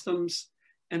customs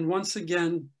and once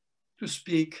again to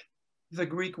speak the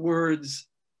Greek words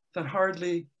that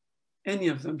hardly any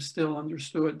of them still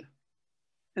understood.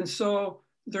 And so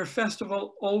their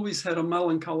festival always had a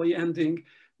melancholy ending,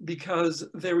 because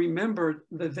they remembered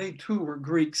that they too were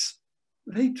Greeks.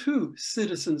 They too,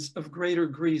 citizens of Greater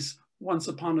Greece once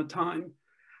upon a time.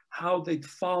 How they'd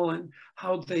fallen,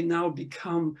 how they now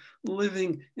become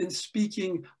living and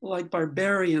speaking like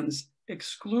barbarians,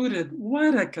 excluded.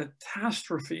 What a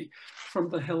catastrophe from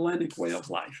the Hellenic way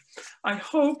of life. I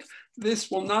hope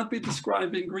this will not be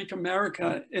describing Greek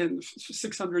America in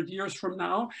 600 years from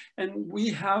now. And we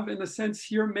have, in a sense,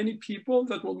 here many people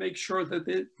that will make sure that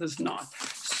it does not.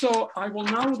 So I will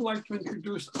now would like to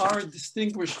introduce our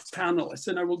distinguished panelists,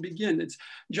 and I will begin. It's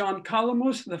John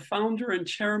Calamos, the founder and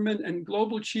chairman and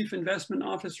global chief investment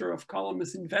officer of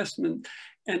Calamos Investment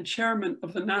and chairman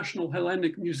of the National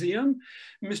Hellenic Museum.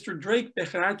 Mr. Drake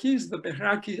Behrakis, the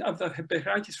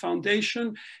Behrakis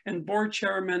Foundation and board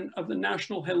chairman of the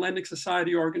National Hellenic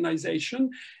Society Organization.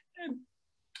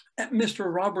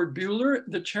 Mr. Robert Buhler,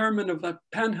 the chairman of the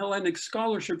PanHellenic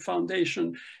Scholarship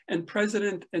Foundation and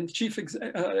president and chief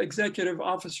executive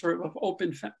officer of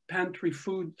Open Pantry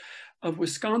Food of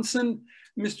Wisconsin.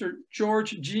 Mr.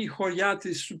 George G.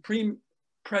 Horiatis, supreme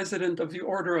president of the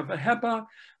Order of Ahepa.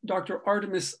 Dr.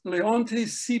 Artemis Leontis,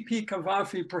 C.P.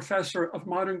 Cavafy, professor of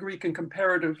modern Greek and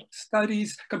comparative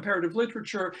studies, comparative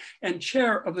literature, and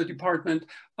chair of the Department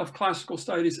of Classical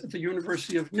Studies at the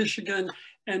University of Michigan,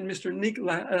 and Mr. Nick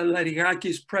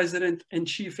Larigakis, president and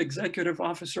chief executive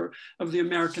officer of the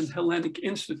American Hellenic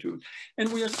Institute.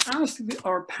 And we have asked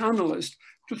our panelists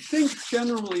to think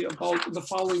generally about the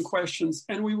following questions,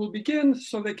 and we will begin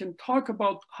so they can talk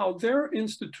about how their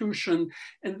institution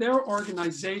and their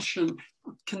organization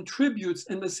contributes,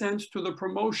 in a sense, to the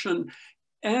promotion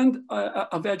and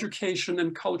of education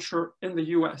and culture in the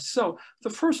US. So the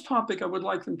first topic I would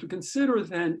like them to consider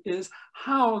then is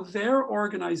how their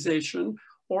organization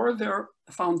or their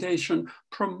foundation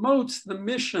promotes the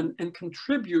mission and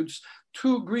contributes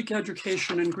to Greek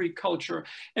education and Greek culture.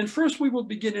 And first we will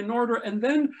begin in order, and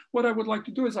then what I would like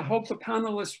to do is I hope the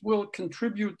panelists will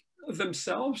contribute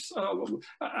themselves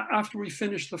after we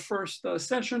finish the first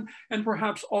session, and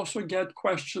perhaps also get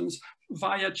questions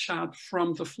via chat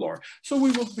from the floor. So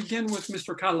we will begin with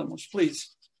Mr. Calamos,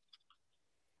 please.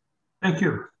 Thank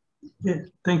you. Yeah,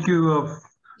 thank you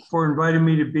for inviting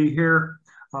me to be here.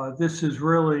 This is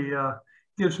really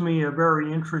gives me a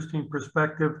very interesting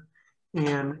perspective,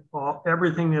 and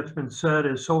everything that's been said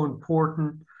is so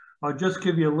important. I'll just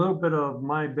give you a little bit of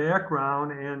my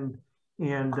background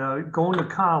and going to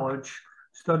college,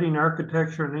 studying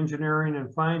architecture and engineering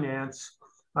and finance.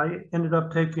 I ended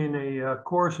up taking a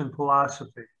course in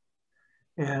philosophy,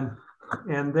 and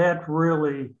that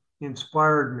really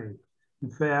inspired me. In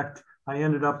fact, I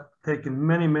ended up taking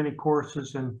many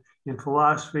courses in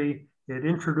philosophy. It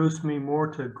introduced me more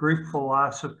to Greek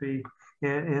philosophy,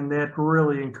 and that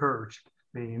really encouraged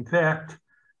me. In fact,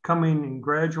 coming and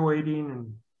graduating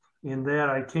and in that,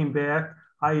 I came back,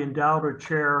 I endowed a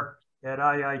chair at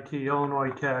IIT Illinois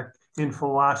Tech in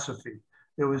philosophy.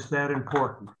 It was that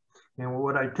important. And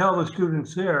what I tell the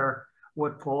students there,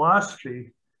 what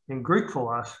philosophy and Greek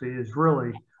philosophy is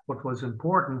really what was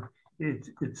important.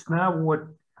 It's not what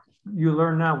you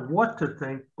learn now what to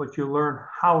think, but you learn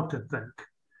how to think.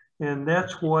 And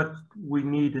that's what we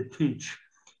need to teach.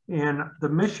 And the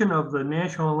mission of the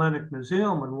National Hellenic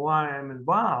Museum and why I'm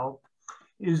involved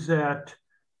is that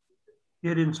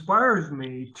it inspires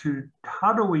me to,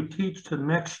 how do we teach the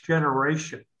next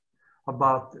generation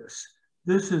about this?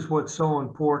 This is what's so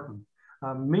important.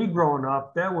 Me growing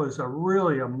up, that was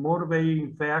really a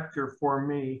motivating factor for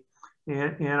me.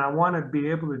 And I want to be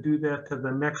able to do that to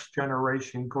the next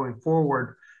generation going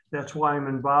forward. That's why I'm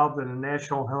involved in the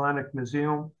National Hellenic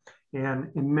Museum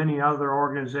and in many other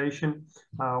organizations.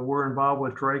 We're involved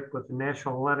with Drake, with the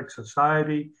National Hellenic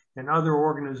Society and other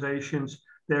organizations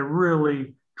that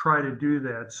really try to do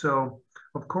that. So,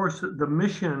 of course, the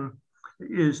mission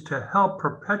is to help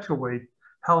perpetuate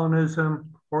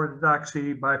Hellenism,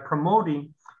 Orthodoxy by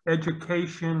promoting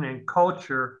education and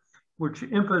culture, which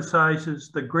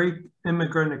emphasizes the Greek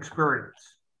immigrant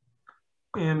experience.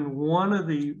 And one of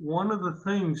the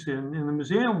things in the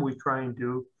museum we try and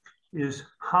do is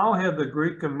how have the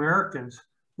Greek Americans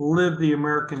lived the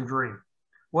American dream?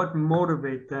 What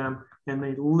motivate them and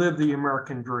they live the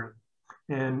American dream?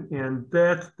 And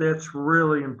that's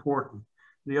really important.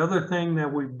 The other thing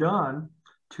that we've done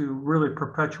to really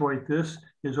perpetuate this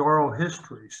is oral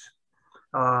histories.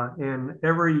 And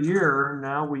every year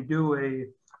now we do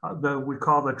we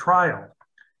call the trial.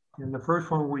 And the first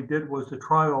one we did was the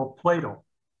trial of Plato.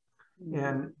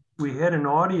 And we had an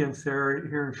audience there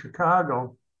here in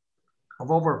Chicago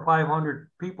of over 500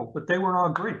 people, but they weren't all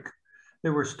Greek. They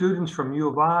were students from U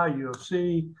of I, U of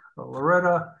C,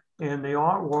 Loretta, and they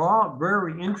were all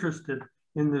very interested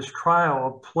in this trial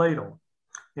of Plato.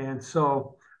 And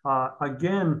so,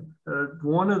 again,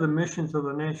 one of the missions of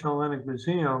the National Hellenic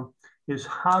Museum is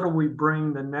how do we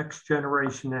bring the next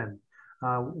generation in?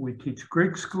 We teach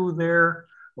Greek school there.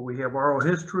 We have oral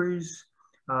histories.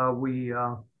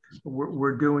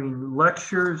 We're doing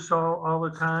lectures all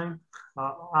the time.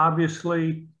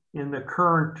 Obviously, in the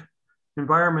current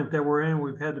environment that we're in,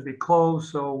 we've had to be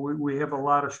closed, so we have a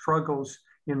lot of struggles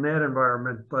in that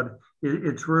environment, but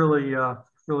it's really,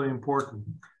 really important.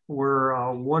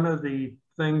 We're, one of the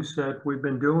things that we've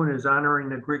been doing is honoring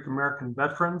the Greek American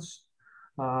veterans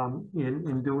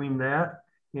in doing that.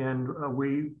 And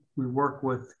we work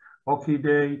with Oki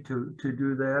Day to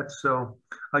do that. So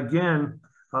again,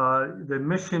 the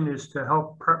mission is to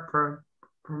help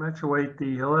perpetuate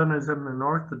the Hellenism and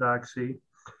Orthodoxy.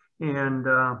 And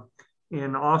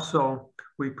also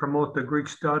we promote the Greek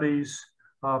studies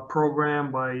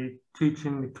program by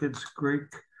teaching the kids Greek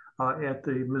at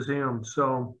the museum.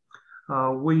 So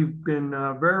we've been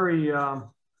very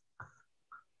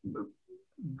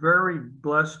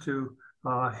blessed to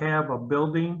have a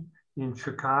building in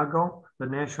Chicago, the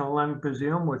National Hellenic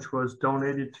Museum, which was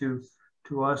donated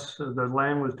to us. The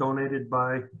land was donated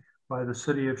by the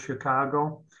city of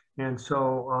Chicago. And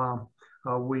so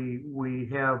we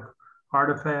have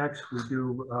artifacts, we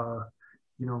do,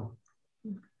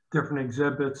 different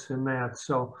exhibits and that.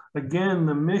 So again,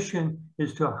 the mission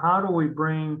is to how do we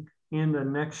bring in the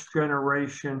next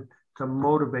generation to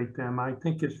motivate them? I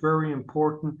think it's very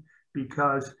important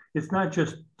because it's not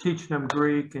just teaching them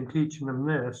Greek and teaching them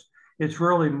this, it's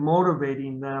really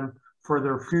motivating them for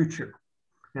their future.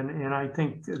 And I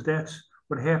think that's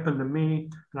what happened to me.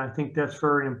 And I think that's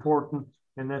very important.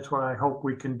 And that's what I hope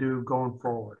we can do going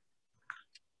forward.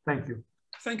 Thank you.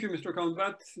 Thank you, Mr. Cohn.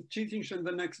 That teaching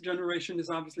the next generation is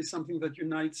obviously something that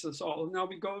unites us all. Now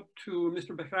we go to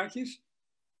Mr. Behrakis.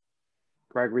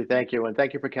 Gregory, thank you. And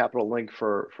thank you for Capital Link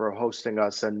for hosting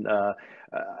us. And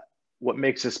what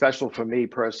makes it special for me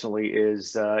personally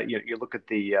is you look at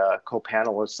the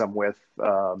co-panelists I'm with,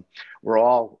 we're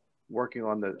all working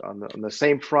on the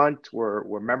same front.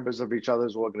 We're members of each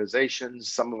other's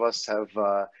organizations. Some of us have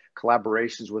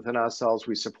collaborations within ourselves.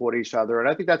 We support each other. And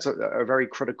I think that's a very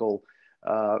critical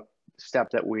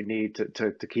step that we need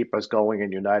to keep us going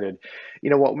and united. You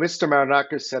know, what Mr.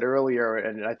 Marinakis said earlier,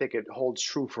 and I think it holds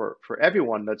true for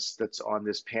everyone that's on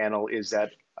this panel, is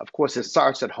that, of course, it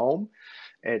starts at home.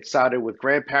 It started with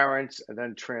grandparents and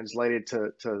then translated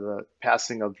to the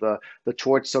passing of the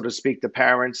torch, so to speak, to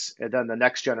parents, and then the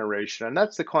next generation. And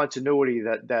that's the continuity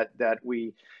that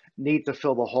we need to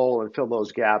fill the hole and fill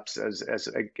those gaps.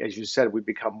 As you said, we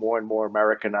become more and more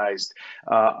Americanized.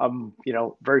 I'm, you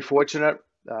know, very fortunate.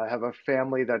 I have a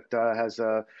family that has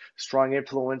a strong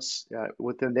influence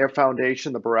within their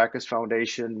foundation, the Behrakis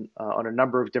Foundation, on a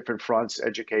number of different fronts: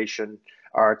 education,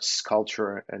 arts,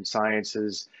 culture, and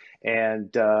sciences. And,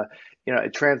 you know,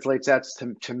 it translates that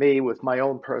to me with my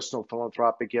own personal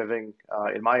philanthropic giving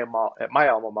at my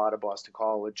alma mater, Boston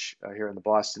College, here in the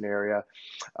Boston area.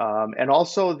 And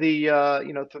also the,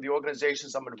 you know, through the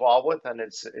organizations I'm involved with. And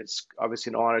it's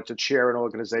obviously an honor to chair an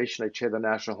organization. I chair the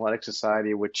National Hellenic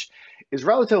Society, which is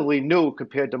relatively new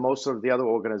compared to most of the other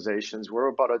organizations. We're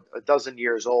about a dozen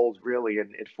years old, really,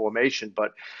 in formation.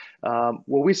 But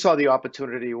where we saw the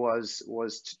opportunity was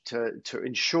to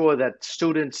ensure that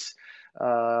students,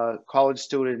 college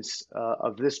students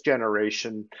of this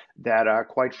generation that are,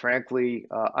 quite frankly,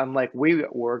 unlike we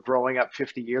were growing up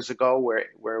 50 years ago,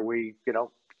 where we, you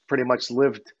know, pretty much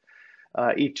lived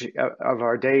each of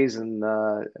our days and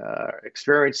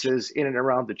experiences in and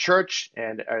around the church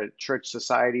and church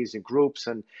societies and groups.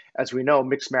 And as we know,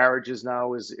 mixed marriages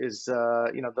now is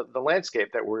you know, the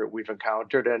landscape that we've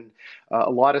encountered. And a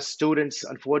lot of students,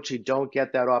 unfortunately, don't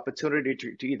get that opportunity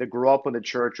to either grow up in the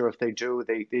church, or if they do,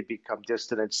 they become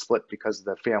distant and split because of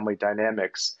the family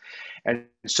dynamics. And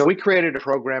so we created a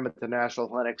program at the National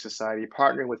Hellenic Society,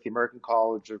 partnering with the American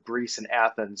College of Greece in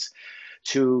Athens,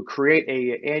 to create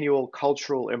an annual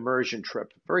cultural immersion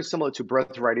trip, very similar to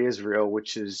Birthright Israel,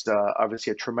 which is obviously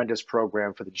a tremendous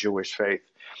program for the Jewish faith.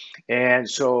 And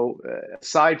so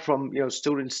aside from, you know,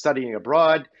 students studying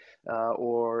abroad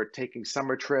or taking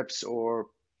summer trips or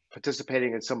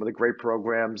participating in some of the great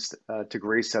programs to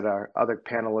Greece that our other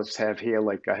panelists have here,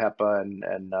 like HEPA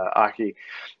and Aki,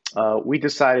 we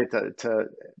decided to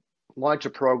launch a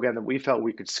program that we felt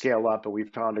we could scale up, and we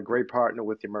found a great partner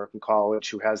with the American College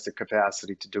who has the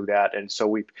capacity to do that. And so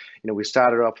we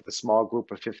started off with a small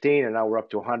group of 15, and now we're up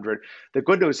to 100. The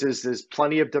good news is there's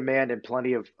plenty of demand and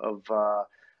plenty of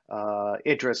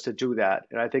interest to do that.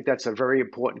 And I think that's a very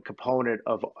important component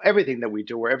of everything that we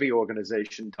do, or every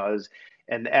organization does.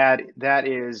 And that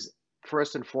is,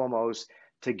 first and foremost,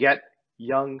 to get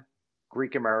young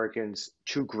Greek Americans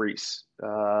to Greece.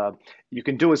 You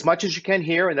can do as much as you can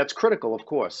here, and that's critical, of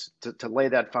course, to lay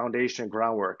that foundation and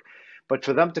groundwork. But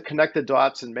for them to connect the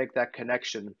dots and make that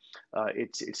connection,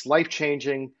 it's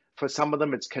life-changing. For some of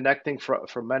them, it's connecting.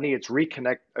 For many, it's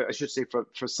reconnect. I should say,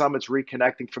 for some, it's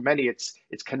reconnecting. For many,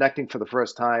 it's connecting for the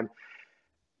first time.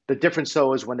 The difference,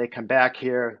 though, is when they come back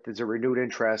here, there's a renewed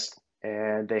interest,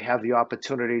 and they have the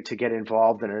opportunity to get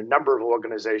involved in a number of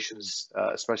organizations,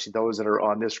 especially those that are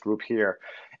on this group here.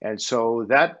 And so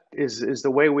that is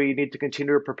the way we need to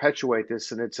continue to perpetuate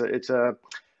this. And it's a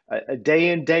day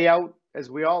in, day out, as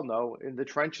we all know, in the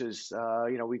trenches.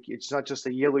 You know, it's not just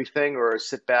a yearly thing or a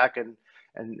sit back and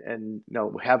you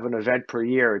know, have an event per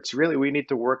year. It's really, we need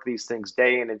to work these things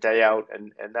day in and day out,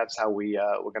 and that's how we're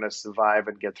going to survive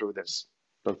and get through this.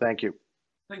 So thank you.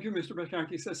 Thank you, Mr.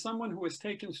 Behrakis. As someone who has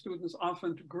taken students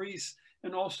often to Greece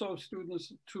and also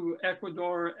students to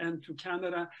Ecuador and to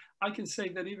Canada, I can say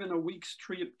that even a week's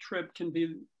trip can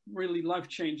be really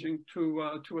life-changing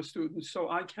to a student. So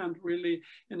I can't really,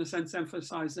 in a sense,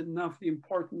 emphasize enough the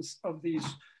importance of these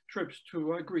trips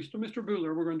to Greece. So Mr.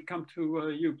 Buhler, we're going to come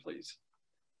to you, please.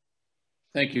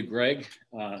 Thank you, Greg.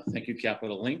 Thank you,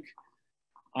 Capital Link.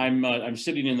 I'm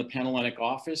sitting in the PanHellenic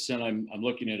office, and I'm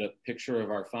looking at a picture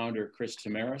of our founder, Chris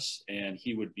Tamaris, and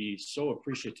he would be so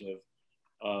appreciative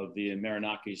of the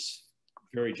Marinakis'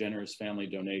 very generous family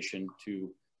donation to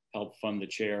help fund the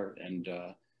chair and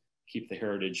keep the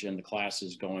heritage and the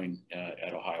classes going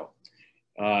at Ohio.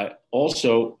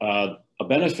 Also, a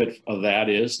benefit of that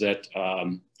is that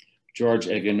George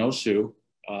Anagnostou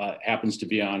happens to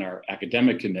be on our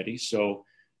academic committee, so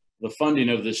the funding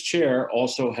of this chair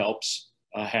also helps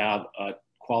have a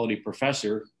quality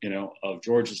professor, you know, of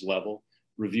George's level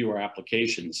review our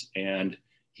applications, and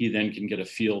he then can get a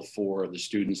feel for the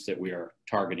students that we are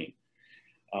targeting.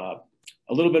 A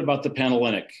little bit about the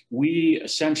PanHellenic. We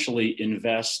essentially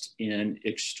invest in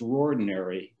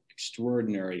extraordinary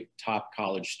top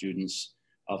college students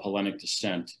of Hellenic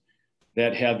descent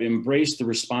that have embraced the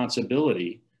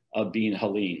responsibility of being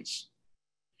Hellenes.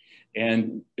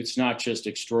 And it's not just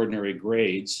extraordinary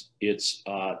grades, it's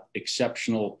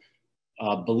exceptional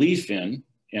belief in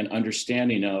and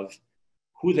understanding of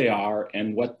who they are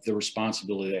and what the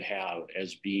responsibility they have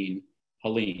as being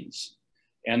Hellenes.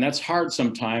 And that's hard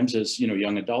sometimes as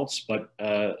young adults, but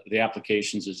the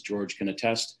applications, as George can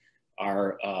attest,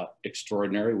 are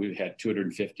extraordinary. We've had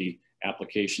 250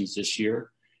 applications this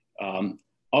year.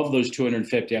 Of those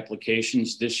 250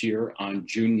 applications this year, on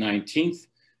June 19th,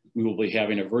 we will be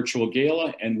having a virtual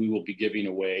gala and we will be giving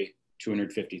away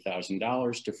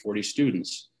 $250,000 to 40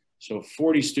 students. So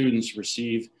 40 students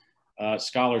receive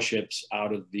scholarships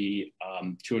out of the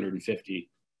 250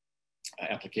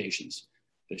 applications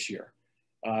this year.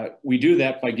 We do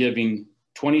that by giving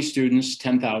 20 students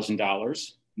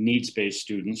 $10,000, needs-based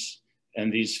students,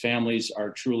 and these families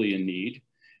are truly in need.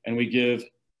 And we give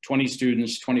 20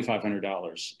 students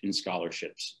 $2,500 in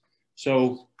scholarships.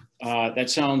 So that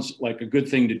sounds like a good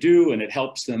thing to do and it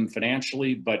helps them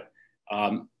financially, but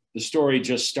the story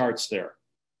just starts there.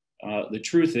 The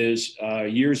truth is,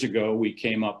 years ago, we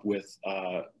came up with,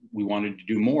 we wanted to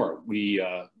do more. We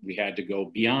had to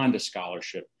go beyond a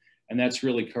scholarship, and that's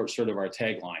really sort of our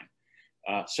tagline.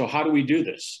 So how do we do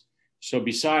this? So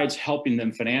besides helping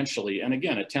them financially, and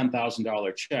again, a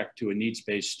 $10,000 check to a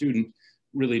needs-based student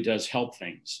really does help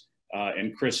things.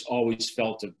 And Chris always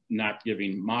felt of not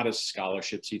giving modest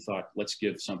scholarships. He thought, let's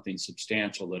give something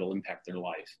substantial that'll impact their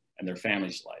life and their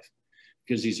family's life,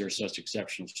 because these are such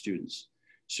exceptional students.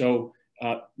 So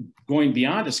going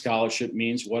beyond a scholarship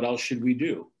means, what else should we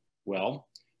do? Well,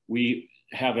 we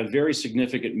have a very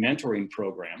significant mentoring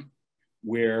program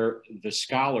where the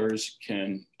scholars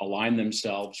can align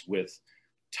themselves with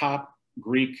top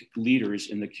Greek leaders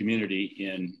in the community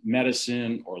in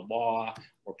medicine or law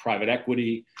or private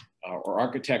equity or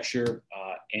architecture.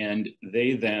 And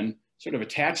they then sort of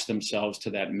attach themselves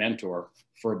to that mentor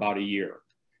for about a year.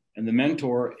 And the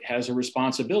mentor has a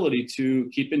responsibility to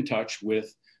keep in touch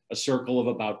with a circle of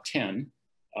about 10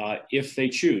 if they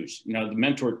choose. You know, the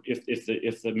mentor, if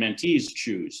the mentees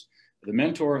choose, the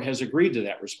mentor has agreed to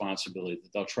that responsibility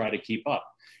that they'll try to keep up.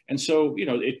 And so, you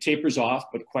know, it tapers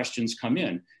off, but questions come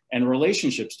in and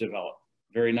relationships develop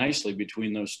very nicely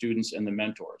between those students and the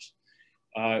mentors.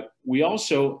 We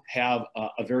also have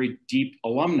a very deep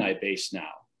alumni base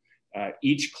now.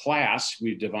 Each class,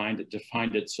 we've defined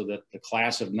it so that the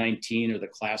class of 19 or the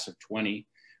class of 20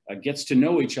 gets to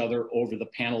know each other over the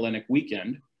PanHellenic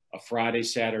weekend, a Friday,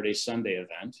 Saturday, Sunday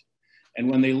event. And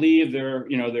when they leave, they're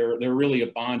really a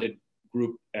bonded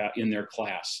group in their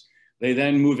class. They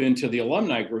then move into the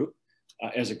alumni group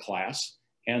as a class,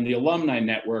 and the alumni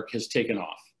network has taken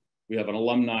off. We have an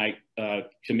alumni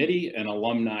committee, an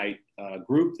alumni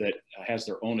group that has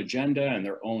their own agenda and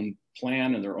their own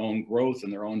plan and their own growth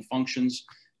and their own functions.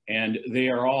 And they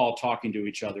are all talking to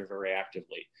each other very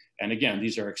actively. And again,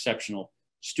 these are exceptional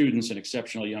students and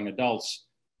exceptional young adults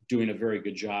doing a very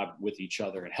good job with each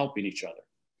other and helping each other.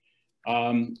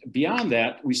 Beyond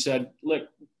that, we said, look,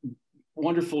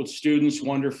 wonderful students,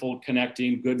 wonderful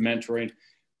connecting, good mentoring.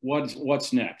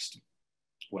 What's next?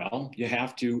 Well, you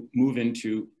have to move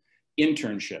into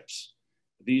internships.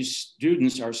 These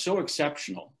students are so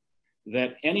exceptional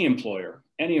that any employer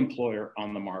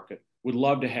on the market would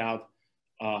love to have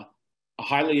a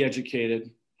highly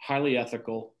educated, highly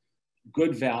ethical,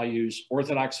 good values,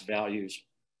 orthodox values,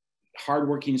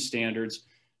 hardworking standards,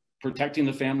 protecting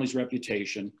the family's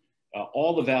reputation,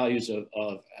 all the values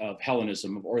of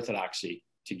Hellenism, of orthodoxy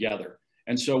together.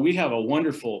 And so we have a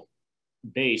wonderful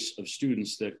base of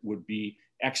students that would be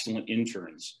excellent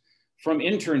interns. From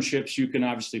internships, you can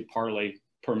obviously parlay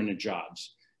permanent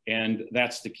jobs, and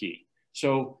that's the key.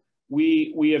 So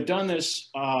we have done this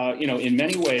in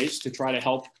many ways to try to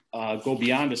help go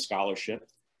beyond a scholarship.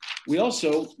 We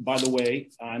also, by the way,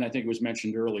 and I think it was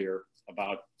mentioned earlier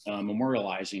about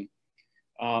memorializing,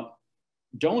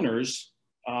 donors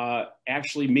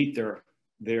actually meet their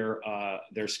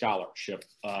scholarship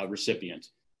recipient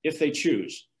if they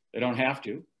choose. They don't have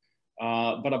to,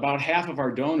 but about half of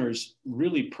our donors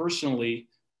really personally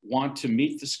want to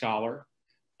meet the scholar,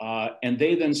 and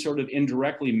they then sort of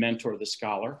indirectly mentor the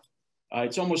scholar.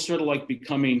 It's almost sort of like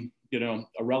becoming, a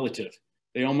relative.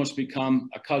 They almost become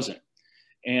a cousin.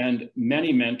 And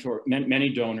many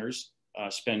donors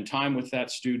spend time with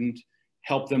that student,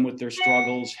 help them with their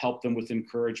struggles, help them with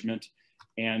encouragement,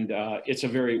 and it's a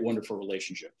very wonderful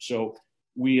relationship. So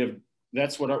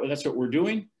that's what we're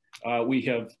doing. We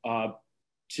have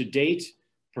to date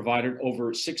provided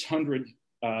over 600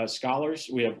 scholars.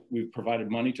 We've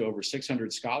provided money to over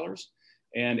 600 scholars,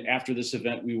 and after this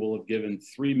event, we will have given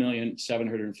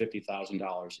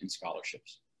 $3,750,000 in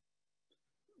scholarships.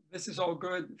 This is all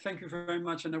good. Thank you very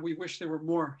much. And we wish there were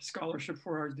more scholarship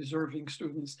for our deserving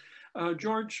students.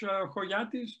 George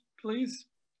Choyatis, please,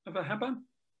 of HEPA.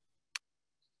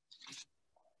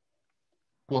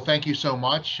 Well, thank you so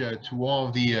much to all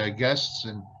of the guests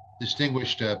and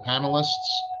distinguished panelists.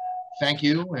 Thank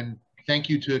you, and thank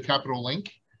you to Capital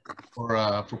Link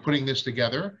for putting this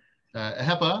together.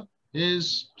 HEPA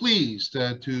is pleased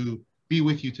to be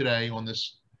with you today on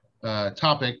this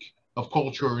topic of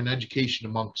culture and education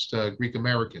amongst Greek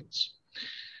Americans.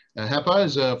 HEPA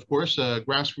is, of course, a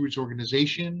grassroots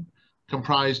organization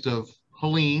comprised of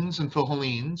Hellenes and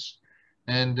Philhellenes,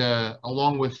 and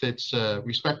along with its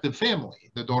respective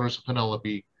family, the daughters of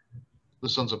Penelope, the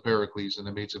sons of Behrakis, and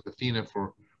the maids of Athena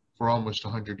for almost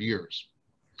 100 years.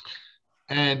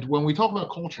 And when we talk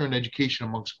about culture and education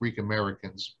amongst Greek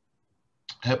Americans,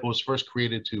 HEPA was first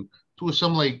created to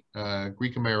assimilate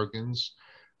Greek Americans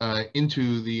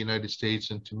into the United States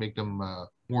and to make them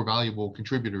more valuable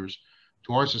contributors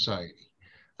to our society.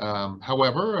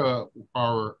 However,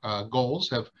 our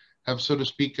goals have, so to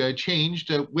speak,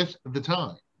 changed with the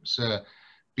times.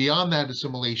 Beyond that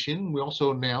assimilation, we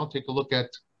also now take a look at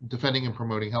defending and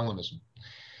promoting Hellenism.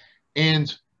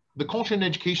 And the culture and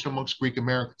education amongst Greek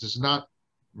Americans is not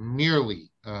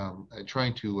merely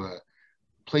trying to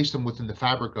place them within the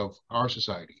fabric of our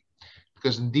society,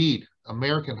 because indeed,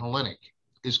 American Hellenic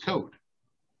is code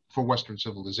for Western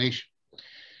civilization.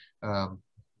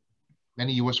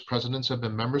 Many US presidents have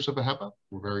been members of HEPA.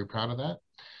 We're very proud of that.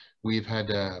 We've had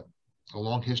a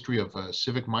long history of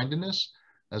civic mindedness,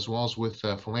 as well as with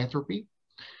philanthropy.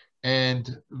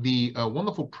 And the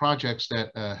wonderful projects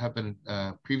that have been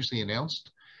previously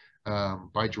announced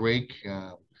by Drake,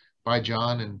 by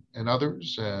John and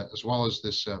others, as well as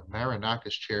this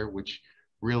Marinakis chair, which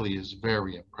really is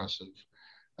very impressive,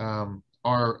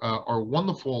 are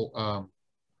wonderful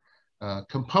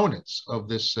components of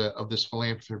this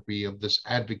philanthropy, of this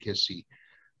advocacy.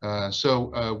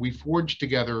 So we forged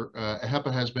together.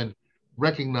 HEPA has been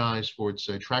recognized for its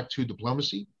Track 2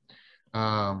 diplomacy.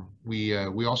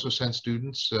 We also send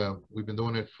students. We've been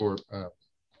doing it for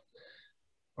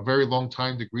a very long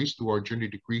time to Greece through our Journey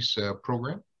to Greece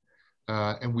program.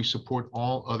 And we support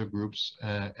all other groups,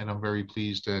 and I'm very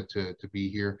pleased to be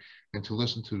here and to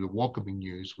listen to the welcoming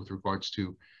news with regards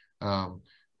to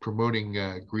promoting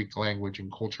Greek language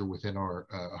and culture within our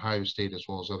Ohio State, as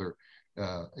well as other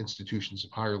institutions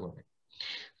of higher learning.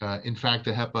 In fact,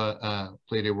 the HEPA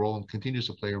played a role and continues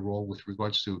to play a role with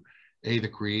regards to A, the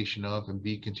creation of, and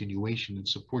B, continuation and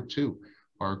support to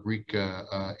our Greek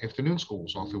afternoon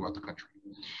schools all throughout the country.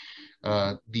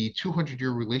 The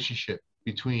 200-year relationship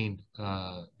between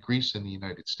Greece and the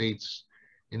United States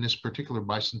in this particular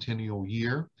bicentennial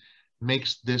year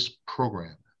makes this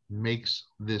program, makes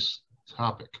this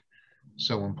topic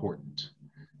so important,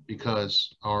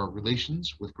 because our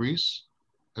relations with Greece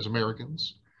as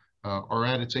Americans are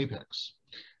at its apex,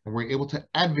 and we're able to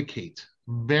advocate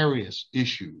various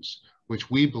issues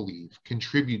which we believe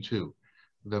contribute to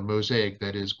the mosaic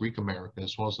that is Greek America,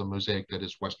 as well as the mosaic that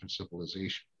is Western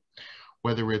civilization.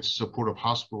 Whether it's support of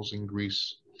hospitals in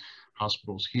Greece,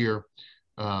 hospitals here.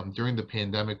 During the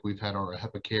pandemic, we've had our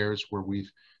HEPA Cares, where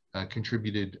we've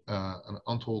contributed an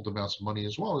untold amounts of money,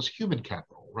 as well as human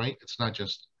capital, right? It's not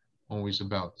just always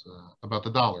about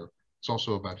the dollar. It's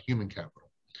also about human capital.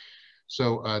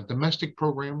 So domestic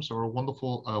programs are a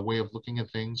wonderful way of looking at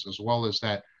things, as well as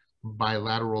that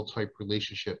bilateral type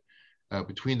relationship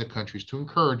between the countries to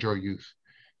encourage our youth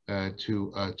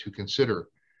to consider,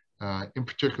 in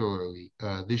particularly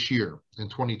this year in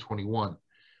 2021,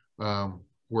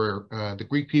 where the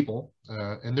Greek people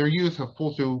and their youth have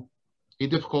pulled through a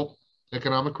difficult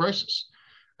economic crisis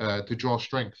to draw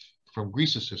strength from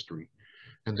Greece's history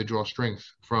and to draw strength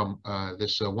from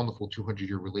this wonderful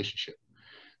 200-year relationship.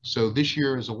 So this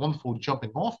year is a wonderful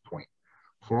jumping off point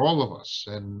for all of us,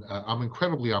 and I'm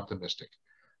incredibly optimistic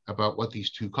about what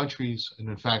these two countries, and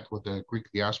in fact what the Greek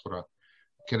diaspora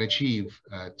can achieve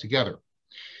together.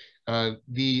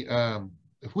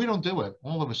 If we don't do it,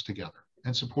 all of us together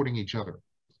and supporting each other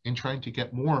and trying to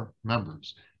get more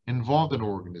members involved in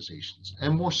organizations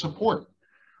and more support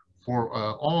for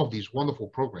all of these wonderful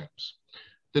programs,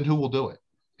 then who will do it?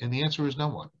 And the answer is no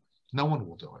one. No one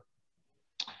will do it.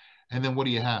 And then what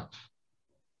do you have?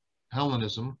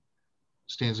 Hellenism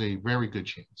stands a very good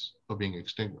chance of being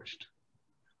extinguished.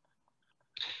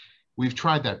 We've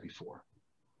tried that before,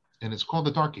 and it's called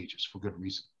the Dark Ages for good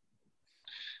reason.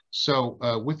 So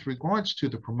with regards to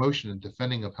the promotion and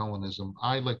defending of Hellenism,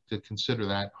 I like to consider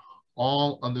that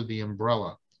all under the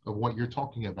umbrella of what you're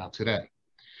talking about today.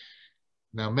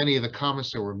 Now, many of the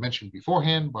comments that were mentioned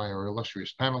beforehand by our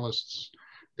illustrious panelists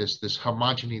this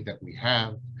homogeny that we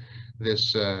have,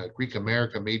 this Greek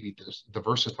America may be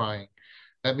diversifying.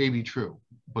 That may be true,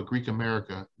 but Greek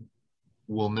America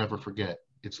will never forget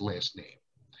its last name.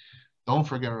 Don't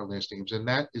forget our last names. And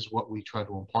that is what we try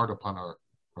to impart upon our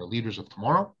leaders of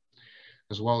tomorrow,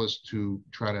 as well as to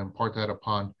try to impart that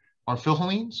upon our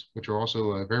Philhellenes, which are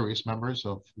also various members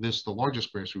of this, the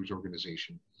largest grassroots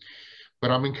organization.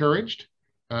 But I'm encouraged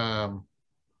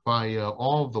by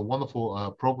all of the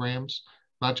wonderful programs,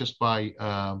 not just by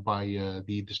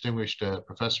the distinguished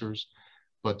professors,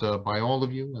 but by all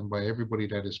of you and by everybody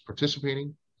that is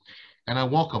participating. And I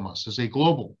welcome us as a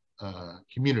global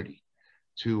community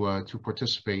to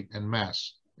participate en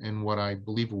masse in what I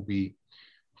believe will be,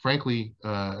 frankly,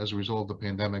 as a result of the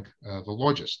pandemic, the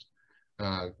largest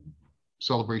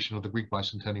celebration of the Greek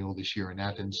bicentennial this year in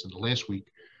Athens in the last week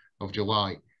of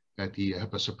July at the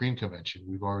HEPA Supreme Convention.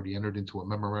 We've already entered into a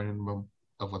memorandum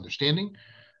of understanding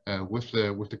with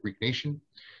the Greek nation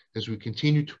as we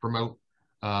continue to promote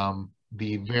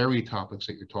the very topics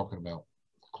that you're talking about,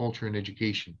 culture and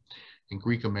education in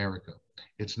Greek America.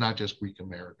 It's not just Greek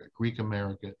America. Greek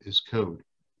America is code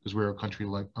because we're a country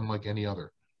unlike any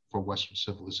other for Western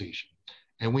civilization.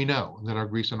 And we know that our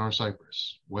Greece and our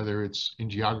Cyprus, whether it's in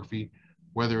geography,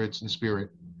 whether it's in spirit,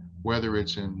 whether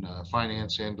it's in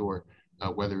finance and or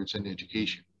whether it's in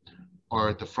education, are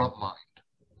at the front line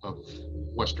of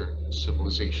Western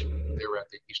civilization. They're at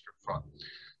the Eastern Front.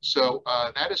 So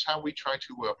that is how we try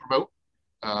to promote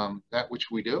that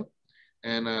which we do.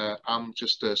 And I'm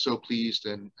just so pleased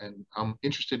and I'm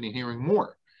interested in hearing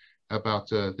more about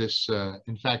this,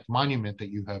 in fact, monument that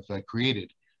you have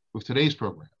created with today's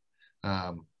program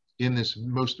in this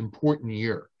most important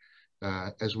year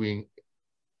as we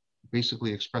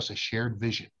basically express a shared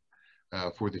vision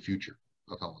for the future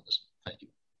of Hellenism. Thank you.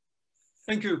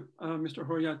 Thank you, Mr.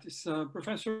 Horiatis.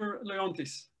 Professor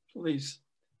Leontis, please,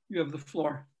 you have the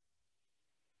floor.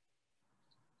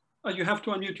 You have to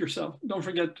unmute yourself. Don't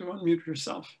forget to unmute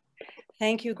yourself.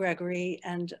 Thank you, Gregory,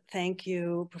 and thank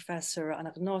you, Professor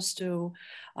Anagnostou.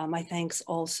 My thanks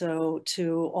also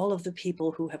to all of the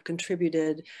people who have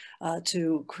contributed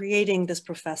to creating this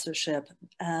professorship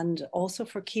and also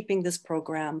for keeping this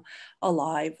program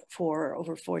alive for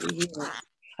over 40 years.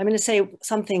 I'm going to say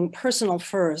something personal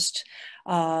first,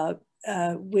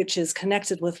 which is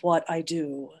connected with what I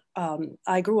do.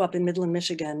 I grew up in Midland,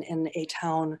 Michigan in a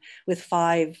town with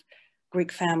 5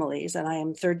 Greek families, and I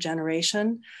am 3rd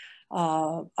generation.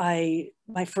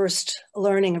 My first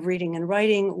learning of reading and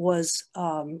writing was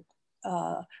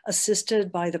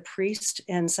assisted by the priest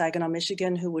in Saginaw,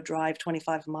 Michigan, who would drive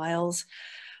 25 miles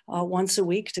once a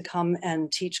week to come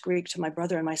and teach Greek to my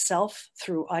brother and myself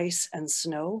through ice and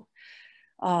snow.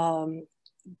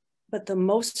 But the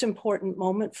most important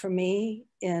moment for me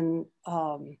in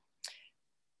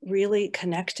really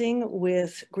connecting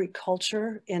with Greek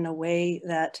culture in a way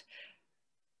that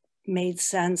made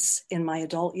sense in my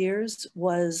adult years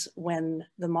was when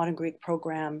the Modern Greek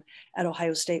program at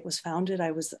Ohio State was founded. I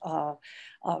was a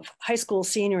high school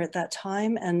senior at that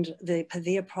time, and the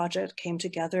Padilla Project came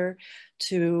together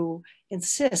to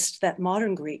insist that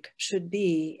Modern Greek should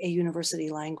be a university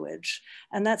language.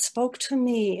 And that spoke to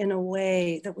me in a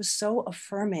way that was so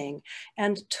affirming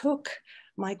and took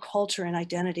my culture and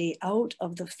identity out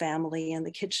of the family and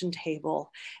the kitchen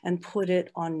table and put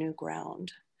it on new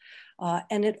ground.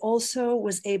 And it also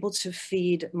was able to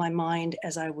feed my mind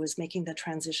as I was making the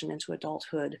transition into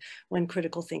adulthood when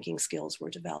critical thinking skills were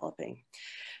developing.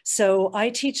 So I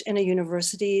teach in a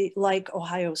university like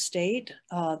Ohio State.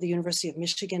 The University of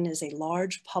Michigan is a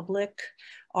large public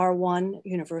R1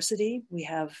 university. We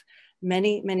have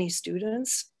many, many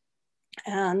students.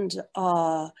 And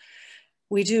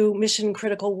we do mission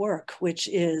critical work, which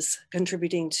is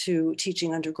contributing to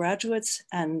teaching undergraduates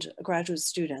and graduate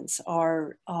students.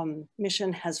 Our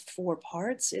mission has 4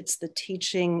 parts. It's the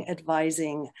teaching,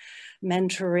 advising,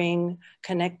 mentoring,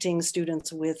 connecting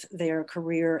students with their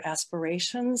career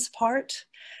aspirations part.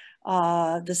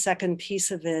 The second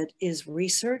piece of it is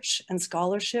research and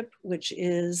scholarship, which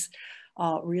is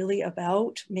really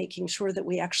about making sure that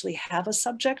we actually have a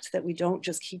subject, that we don't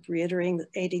just keep reiterating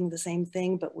the same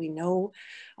thing, but we know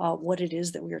what it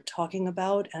is that we are talking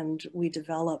about, and we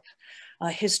develop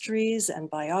histories and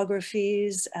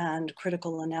biographies and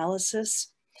critical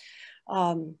analysis.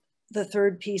 The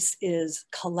third piece is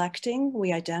collecting.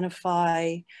 We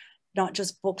identify not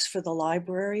just books for the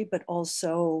library, but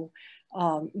also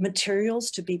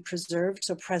materials to be preserved.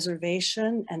 So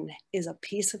preservation is a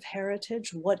piece of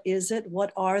heritage. What is it?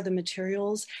 What are the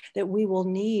materials that we will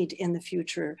need in the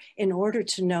future in order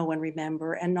to know and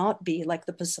remember and not be like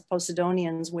the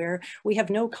Posidonians where we have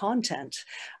no content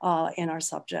in our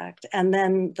subject? And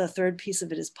then the third piece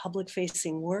of it is public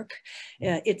facing work.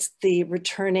 It's the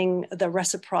returning, the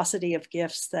reciprocity of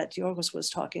gifts that Yiorgos was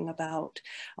talking about.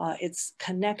 It's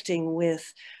connecting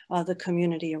with the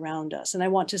community around us. And I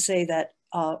want to say that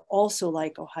also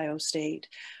like Ohio State,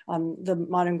 the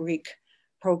Modern Greek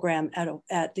program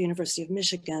at the University of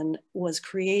Michigan was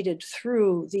created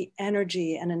through the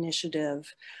energy and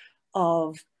initiative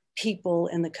of people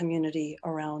in the community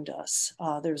around us.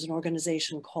 There's an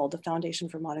organization called the Foundation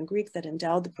for Modern Greek that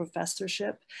endowed the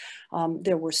professorship.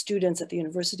 There were students at the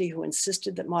university who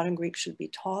insisted that Modern Greek should be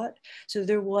taught. So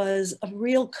there was a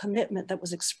real commitment that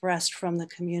was expressed from the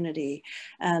community.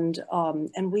 And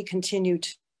we continue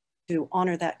to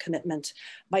honor that commitment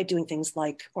by doing things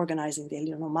like organizing the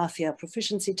Elionomathia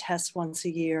proficiency tests once a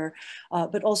year,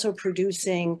 but also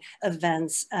producing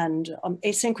events and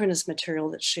asynchronous material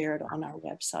that's shared on our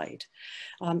website.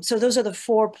 So those are the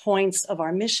 4 points of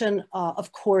our mission.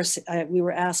 Of course, we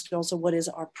were asked also what is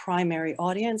our primary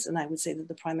audience, and I would say that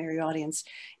the primary audience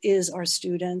is our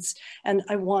students. And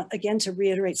I want again to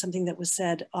reiterate something that was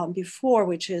said before,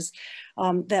 which is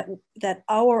that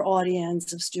our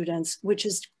audience of students, which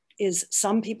is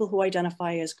some people who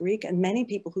identify as Greek and many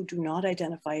people who do not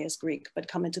identify as Greek, but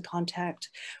come into contact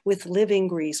with living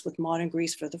Greece, with modern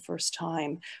Greece for the first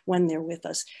time when they're with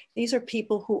us. These are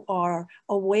people who are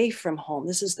away from home.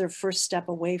 This is their first step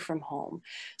away from home.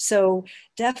 So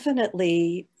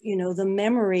definitely, you know, the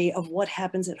memory of what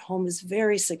happens at home is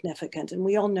very significant. And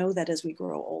we all know that as we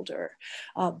grow older.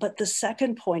 But the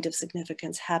second point of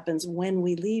significance happens when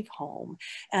we leave home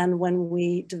and when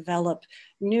we develop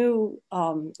new,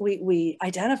 we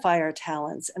identify our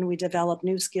talents and we develop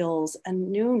new skills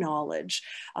and new knowledge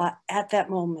at that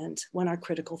moment when our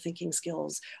critical thinking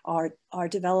skills are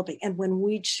developing, and when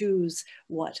we choose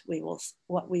what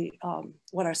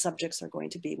our subjects are going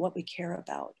to be, what we care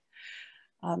about.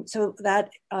 So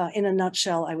that, in a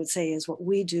nutshell, I would say is what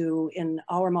we do in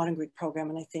our Modern Greek program.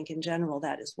 And I think in general,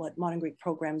 that is what Modern Greek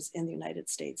programs in the United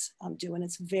States do. And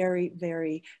it's very,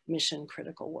 very mission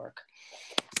critical work.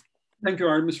 Thank you,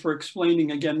 Artemis, for explaining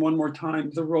again one more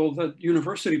time the role that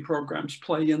university programs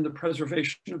play in the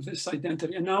preservation of this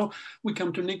identity. And now we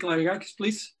come to Nick Marinakis,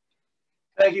 please.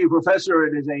 Thank you, Professor.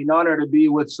 It is an honor to be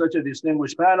with such a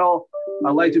distinguished panel.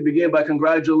 I'd like to begin by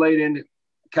congratulating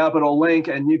Capital Link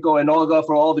and Nico and Olga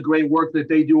for all the great work that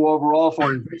they do overall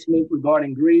for investment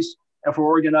regarding Greece and for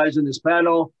organizing this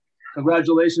panel.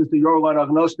 Congratulations to Yiorgos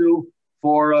Anagnostou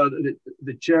for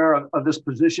the chair of this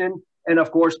position. And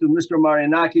of course, to Mr.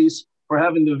 Marinakis for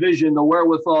having the vision, the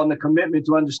wherewithal, and the commitment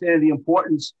to understand the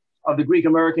importance of the Greek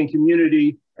American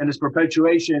community and its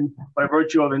perpetuation by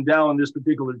virtue of endowing this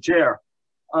particular chair.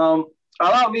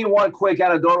 Allow me one quick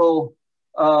anecdotal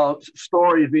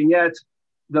story vignette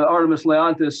that Artemis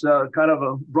Leontis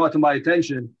brought to my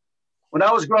attention. When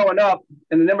I was growing up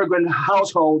in an immigrant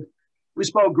household, we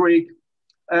spoke Greek,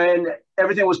 and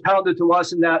everything was pounded to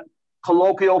us in that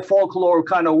colloquial folklore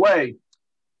kind of way.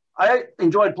 I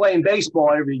enjoyed playing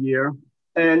baseball every year.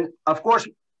 And of course,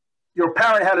 your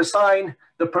parent had to sign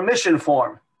the permission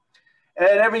form.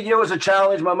 And every year was a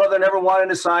challenge. My mother never wanted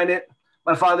to sign it.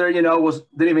 My father, you know,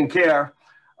 didn't even care.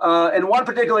 And one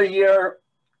particular year,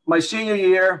 my senior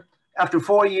year, after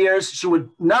 4 years, she would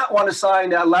not want to sign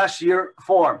that last year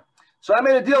form. So I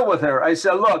made a deal with her. I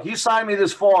said, look, you sign me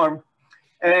this form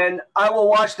and I will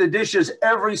wash the dishes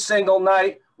every single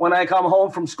night when I come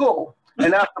home from school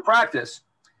and after practice.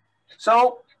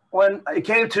 So when it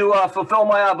came to fulfill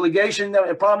my obligation that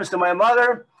I promised to my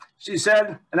mother, she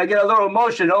said, and I get a little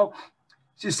emotional,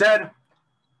 she said,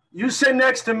 you sit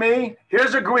next to me,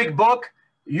 here's a Greek book,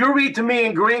 you read to me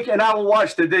in Greek and I will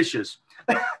wash the dishes.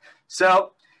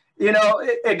 So, you know,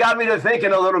 it got me to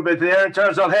thinking a little bit there in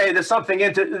terms of, hey, there's something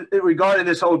regarding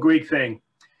this whole Greek thing.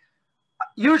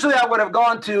 Usually I would have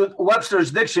gone to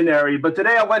Webster's dictionary, but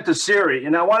today I went to Siri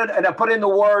and I put in the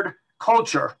word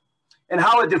culture and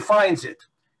how it defines it.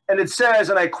 And it says,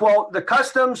 and I quote, the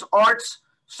customs, arts,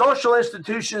 social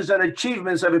institutions, and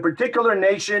achievements of a particular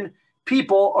nation,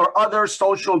 people, or other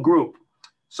social group.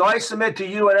 So I submit to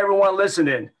you and everyone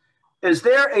listening, is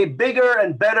there a bigger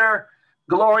and better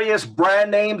glorious brand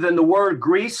name than the word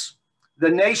Greece, the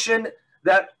nation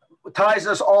that ties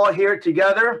us all here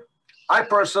together? I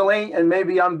personally, and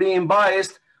maybe I'm being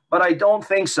biased, but I don't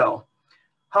think so.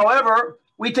 However,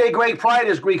 we take great pride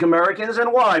as Greek Americans,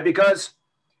 and why? Because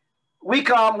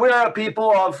we're a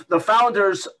people of the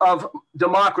founders of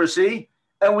democracy,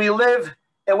 and we live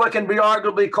in what can be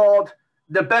arguably called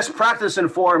the best practice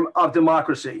and form of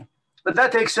democracy. But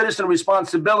that takes citizen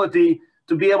responsibility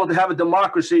to be able to have a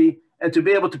democracy and to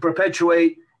be able to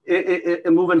perpetuate it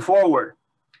moving forward.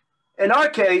 In our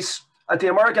case, at the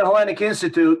American Hellenic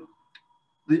Institute,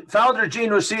 the founder, Gene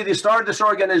Rossidi, started this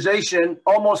organization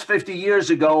almost 50 years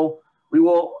ago. We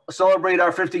will celebrate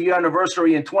our 50-year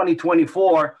anniversary in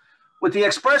 2024 with the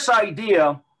express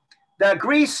idea that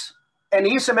Greece and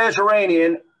the Eastern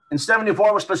Mediterranean, in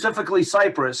 74 specifically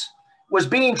Cyprus, was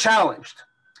being challenged.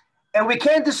 And we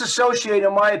can't disassociate,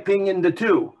 in my opinion, the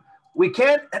two. We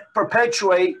can't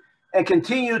perpetuate and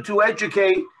continue to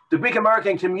educate the Greek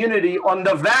American community on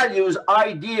the values,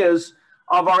 ideas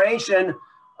of our ancient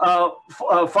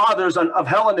fathers of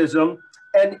Hellenism,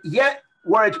 and yet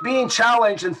where it's being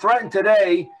challenged and threatened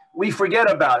today, we forget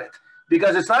about it,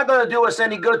 because it's not going to do us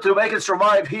any good to make it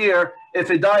survive here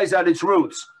if it dies at its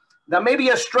roots. That may be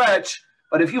a stretch,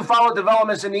 but if you follow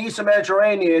developments in the Eastern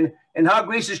Mediterranean and how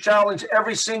Greece is challenged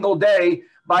every single day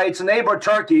by its neighbor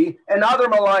Turkey and other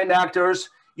malign actors,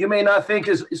 you may not think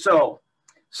is so.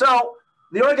 So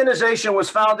the organization was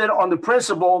founded on the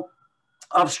principle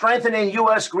of strengthening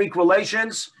U.S.-Greek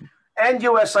relations and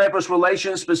U.S.-Cyprus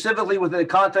relations, specifically within the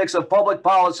context of public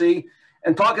policy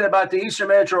and talking about the Eastern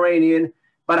Mediterranean,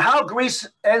 but how Greece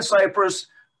and Cyprus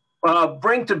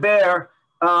bring to bear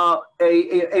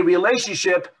a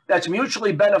relationship that's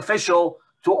mutually beneficial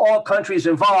to all countries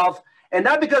involved, and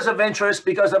not because of interest,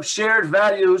 because of shared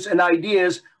values and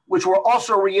ideas, which were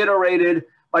also reiterated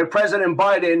by President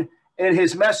Biden in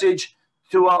his message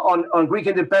to on Greek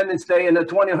Independence Day and the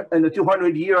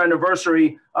 200-year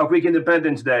anniversary of Greek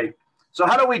Independence Day. So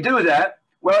how do we do that?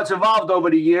 Well, it's evolved over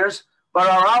the years, but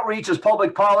our outreach is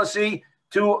public policy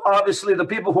to obviously the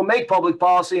people who make public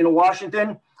policy in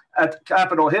Washington, at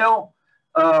Capitol Hill,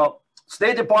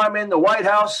 State Department, the White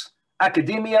House,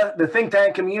 academia, the think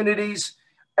tank communities,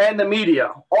 and the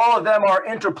media. All of them are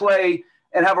interplay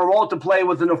and have a role to play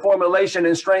within the formulation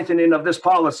and strengthening of this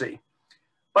policy.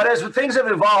 But as things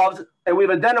have evolved and we've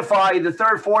identified the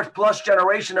third, fourth plus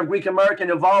generation of Greek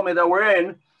American involvement that we're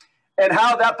in, and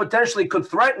how that potentially could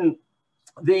threaten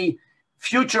the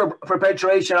future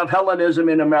perpetuation of Hellenism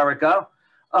in America,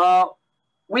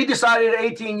 we decided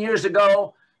 18 years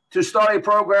ago to start a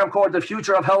program called The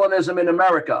Future of Hellenism in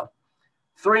America.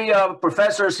 Three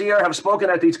professors here have spoken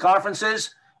at these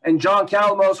conferences, and John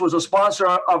Calamos was a sponsor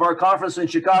of our conference in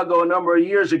Chicago a number of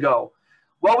years ago.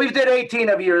 Well, we did 18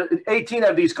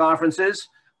 of these conferences.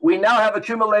 We now have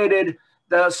accumulated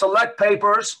the select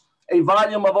papers, a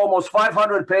volume of almost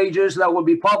 500 pages that will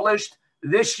be published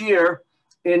this year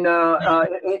in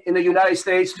the United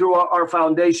States through our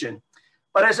foundation.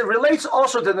 But as it relates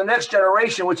also to the next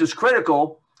generation, which is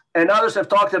critical, and others have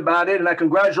talked about it, and I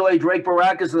congratulate Drake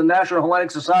Behrakis of the National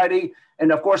Hellenic Society,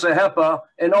 and of course AHEPA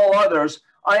and all others,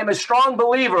 I am a strong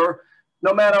believer,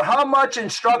 no matter how much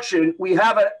instruction we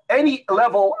have at any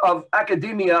level of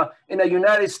academia in the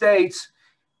United States,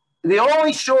 the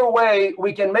only sure way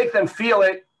we can make them feel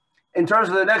it in terms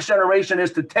of the next generation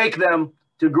is to take them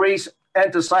to Greece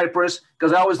and to Cyprus,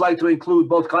 because I always like to include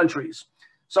both countries.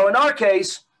 So in our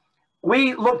case,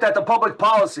 we looked at the public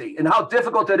policy and how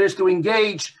difficult it is to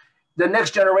engage the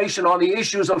next generation on the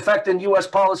issues affecting U.S.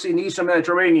 policy in the Eastern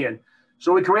Mediterranean.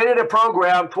 So we created a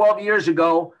program 12 years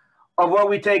ago of where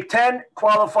we take 10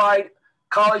 qualified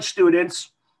college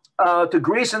students to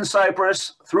Greece and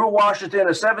Cyprus through Washington,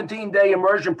 a 17-day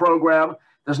immersion program.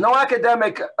 There's no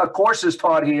academic courses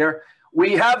taught here.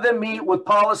 We have them meet with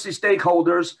policy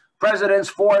stakeholders, presidents,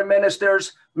 foreign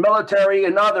ministers, military,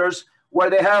 and others, where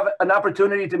they have an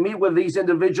opportunity to meet with these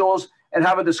individuals and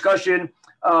have a discussion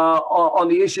on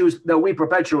the issues that we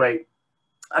perpetuate.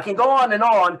 I can go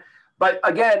on, but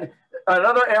again,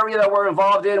 another area that we're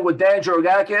involved in with Dan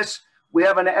Yiorgos, we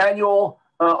have an annual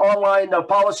online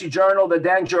policy journal that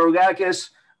Dan Yiorgos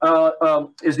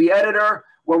is the editor,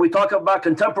 where we talk about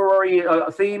contemporary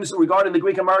themes regarding the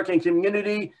Greek American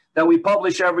community that we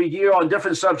publish every year on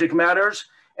different subject matters.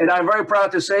 And I'm very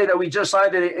proud to say that we just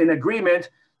signed an agreement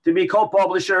to be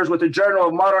co-publishers with the Journal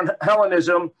of Modern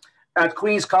Hellenism at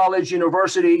Queens College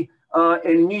University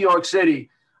in New York City.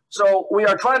 So we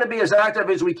are trying to be as active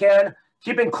as we can,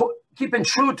 keeping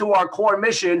true to our core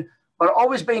mission, but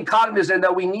always being cognizant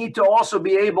that we need to also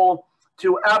be able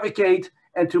to advocate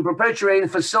and to perpetuate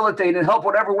and facilitate and help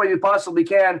whatever way we possibly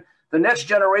can the next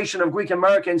generation of Greek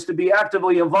Americans to be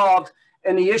actively involved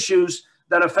in the issues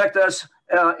that affect us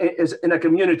in a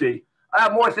community. I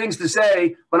have more things to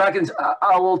say, but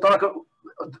I will talk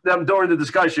them during the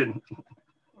discussion.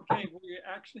 Okay, we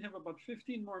actually have about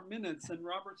 15 more minutes, and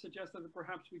Robert suggested that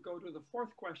perhaps we go to the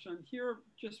fourth question. Here,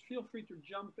 just feel free to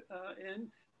jump in.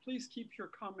 Please keep your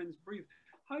comments brief.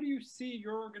 How do you see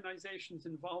your organization's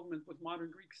involvement with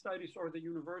modern Greek studies or the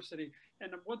university?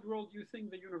 And what role do you think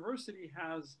the university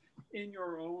has in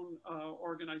your own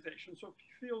organization? So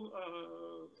feel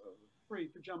free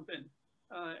to jump in.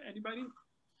 Anybody?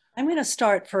 I'm going to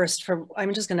start first.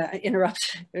 I'm just going to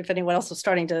interrupt if anyone else was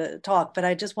starting to talk, but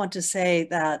I just want to say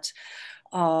that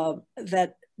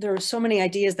that there are so many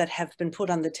ideas that have been put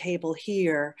on the table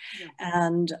here. Yeah.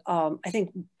 And I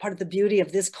think part of the beauty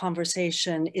of this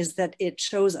conversation is that it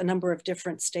shows a number of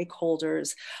different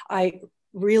stakeholders. I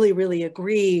really, really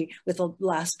agree with the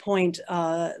last point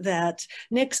that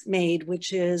Nick made,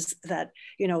 which is that,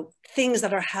 you know, things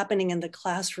that are happening in the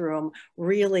classroom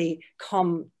really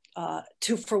come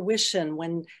to fruition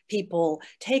when people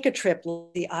take a trip,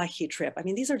 like the AHI trip. I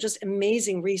mean, these are just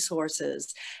amazing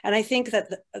resources. And I think that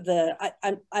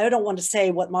I don't want to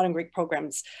say what modern Greek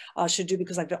programs should do,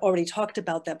 because I've already talked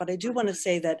about that, but I do want to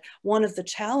say that one of the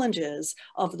challenges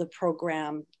of the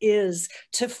program is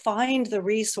to find the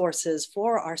resources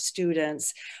for our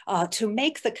students to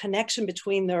make the connection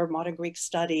between their modern Greek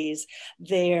studies,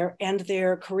 their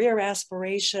career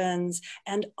aspirations,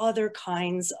 and other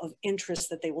kinds of interests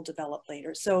that they will develop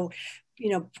later. So, you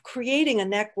know, creating a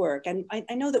network, and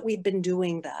I know that we've been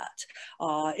doing that.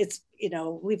 It's, you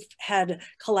know, we've had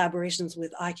collaborations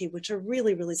with IKI, which are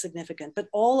really, really significant, but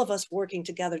all of us working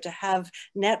together to have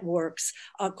networks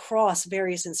across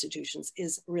various institutions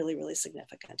is really, really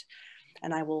significant.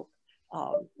 And I will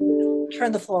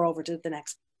turn the floor over to the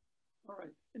next. All right,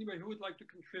 anybody who would like to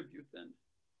contribute then?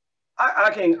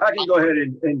 I can go ahead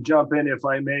and jump in if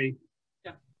I may.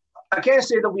 I can't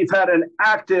say that we've had an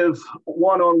active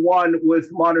one-on-one with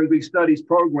modern Greek studies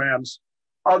programs,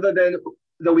 other than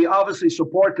that we obviously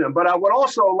support them. But I would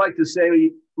also like to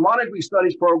say modern Greek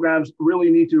studies programs really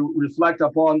need to reflect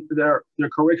upon their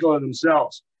curricula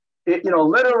themselves. You know,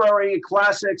 literary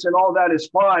classics and all that is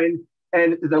fine,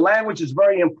 and the language is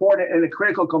very important and a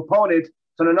critical component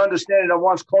to an understanding of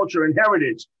one's culture and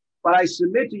heritage. But I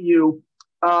submit to you,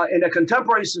 in a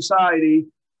contemporary society,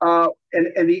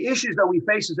 and the issues that we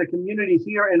face as a community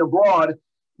here and abroad,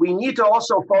 we need to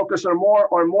also focus on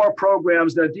more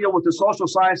programs that deal with the social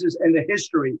sciences and the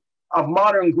history of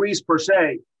modern Greece per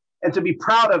se, and to be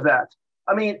proud of that.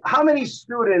 I mean, how many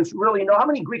students really know, how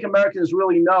many Greek Americans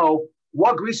really know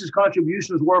what Greece's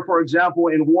contributions were, for example,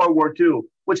 in World War II,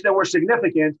 which they were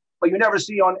significant, but you never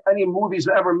see on any movies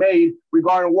ever made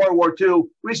regarding World War II.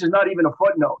 Greece is not even a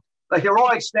footnote. The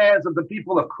heroic stands of the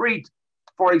people of Crete,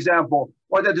 for example,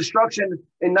 or the destruction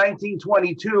in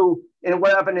 1922 in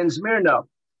what happened in Smyrna,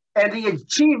 and the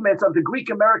achievements of the Greek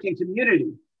American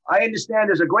community. I understand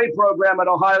there's a great program at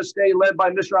Ohio State led by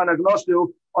Mr. Anagnostou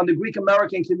on the Greek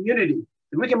American community.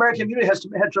 The Greek American community has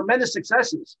had tremendous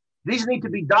successes. These need to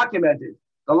be documented.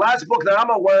 The last book that I'm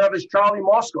aware of is Charlie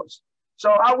Moskos. So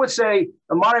I would say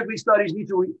the modern Greek studies need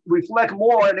to reflect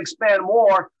more and expand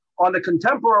more on the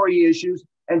contemporary issues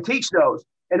and teach those.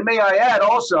 And may I add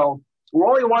also, we're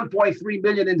only 1.3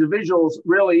 million individuals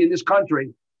really in this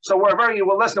country. So we're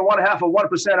less than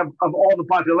 0.5% of all the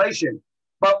population.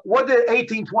 But what did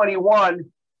 1821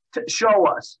 show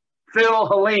us? Phil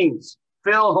Hellenes.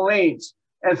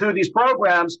 And through these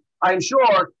programs, I'm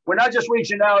sure we're not just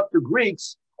reaching out to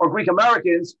Greeks or Greek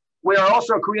Americans, we are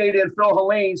also creating Phil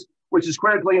Hellenes, which is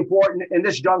critically important in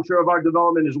this juncture of our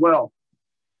development as well.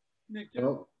 Nick,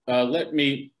 let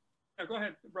me. Yeah, go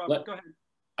ahead, Robert, go ahead.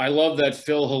 I love that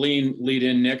Phil Hellene lead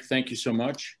in, Nick. Thank you so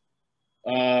much.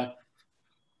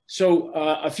 So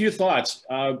a few thoughts.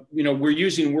 You know, we're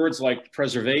using words like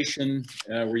preservation.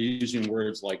 We're using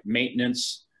words like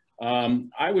maintenance.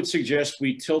 I would suggest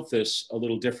we tilt this a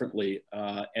little differently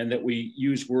and that we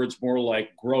use words more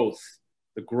like growth,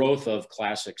 the growth of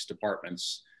classics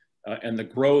departments and the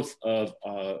growth of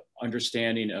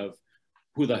understanding of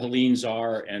who the Hellenes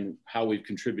are and how we've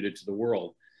contributed to the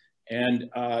world. And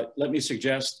let me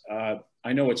suggest,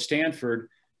 I know at Stanford,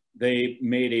 they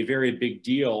made a very big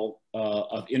deal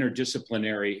of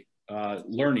interdisciplinary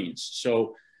learnings.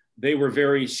 So they were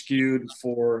very skewed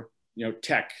for, you know,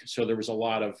 tech. So there was a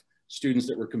lot of students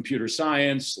that were computer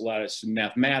science, a lot of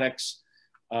mathematics,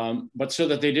 but so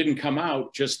that they didn't come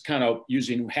out just kind of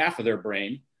using half of their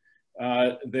brain,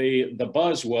 the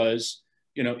buzz was,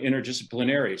 you know,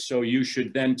 interdisciplinary. So you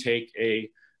should then take a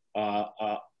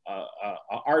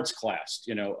arts class,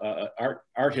 you know,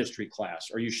 art history class,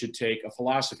 or you should take a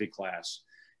philosophy class.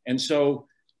 And so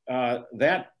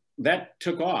that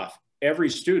took off. Every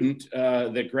student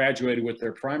that graduated with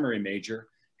their primary major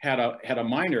had a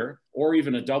minor or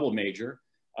even a double major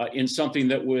in something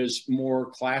that was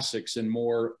more classics and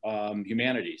more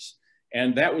humanities.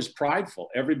 And that was prideful.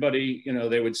 Everybody, you know,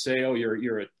 they would say, oh,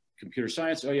 you're a computer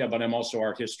science. Oh yeah, but I'm also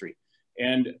art history.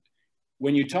 And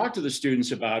when you talk to the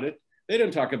students about it, they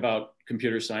don't talk about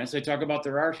computer science. They talk about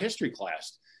their art history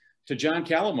class. To John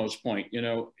Calamos' point, you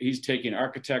know, he's taking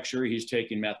architecture, he's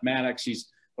taking mathematics,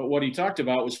 but what he talked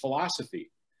about was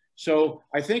philosophy. So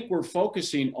I think we're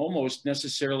focusing almost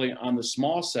necessarily on the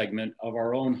small segment of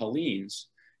our own Hellenes.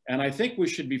 And I think we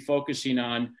should be focusing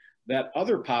on that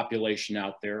other population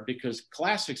out there, because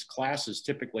classics classes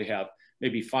typically have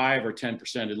maybe 5 or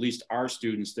 10%, at least our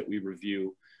students that we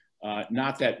review.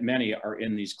 Not that many are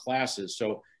in these classes.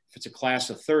 So if it's a class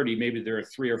of 30, maybe there are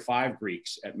 3 or 5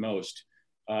 Greeks at most.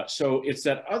 So it's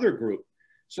that other group.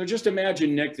 So just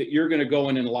imagine, Nick, that you're going to go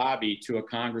in and lobby to a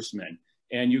congressman,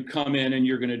 and you come in and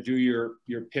you're going to do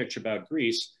your pitch about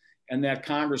Greece. And that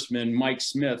congressman, Mike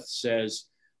Smith, says,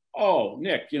 oh,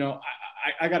 Nick, you know,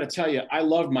 I got to tell you, I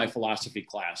loved my philosophy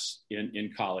class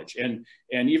in college. And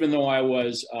even though I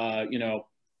was, you know,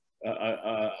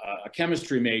 a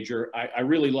chemistry major, I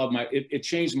really loved it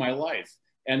changed my life.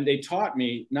 And they taught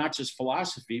me not just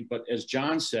philosophy, but as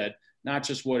John said, not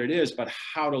just what it is, but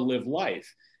how to live life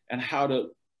and how to,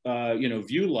 you know,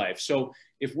 view life. So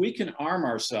if we can arm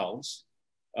ourselves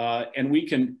and we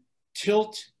can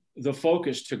tilt the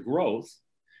focus to growth,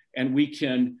 and we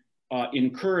can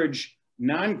encourage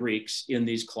non-Greeks in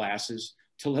these classes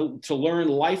to learn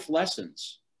life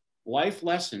lessons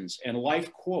and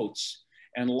life quotes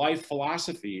and life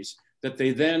philosophies that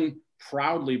they then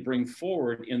proudly bring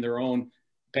forward in their own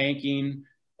banking,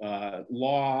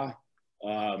 law,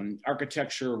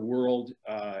 architecture world,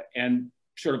 and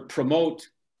sort of promote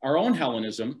our own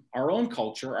Hellenism, our own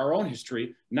culture, our own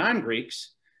history,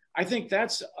 non-Greeks. I think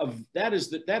that is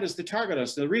the target of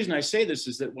us. The reason I say this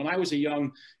is that when I was a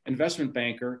young investment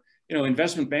banker, you know,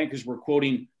 investment bankers were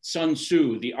quoting Sun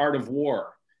Tzu, The Art of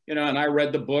War, you know, and I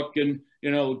read the book and,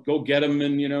 you know, go get them,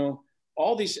 and, you know,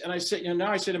 all these, and I said, you know,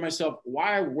 now I say to myself,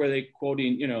 why were they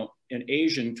quoting, you know, an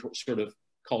Asian sort of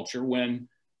culture when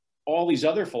all these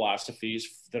other philosophies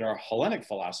that are Hellenic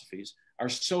philosophies are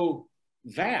so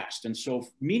vast and so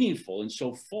meaningful and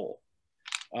so full?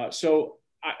 So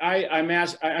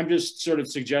I'm just sort of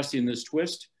suggesting this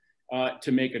twist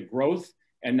to make a growth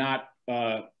and not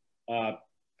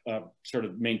sort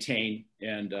of maintain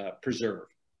and preserve.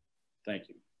 Thank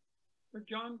you.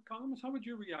 John Calamos, how would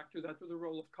you react to that, to the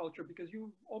role of culture? Because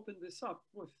you opened this up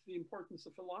with the importance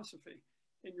of philosophy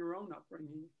in your own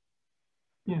upbringing.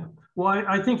 Yeah, well,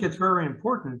 I think it's very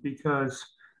important, because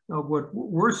what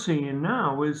we're seeing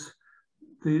now is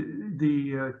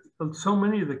so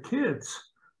many of the kids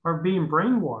are being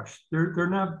brainwashed. They're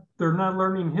not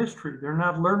learning history. They're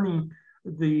not learning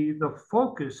the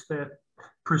focus, that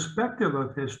perspective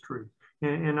of history.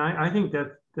 And I think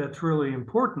that's really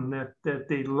important, that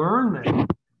they learn that.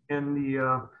 And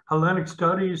the Hellenic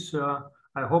studies,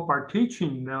 I hope, are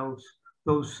teaching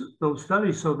those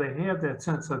studies so they have that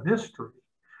sense of history.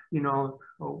 You know,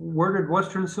 where did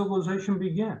Western civilization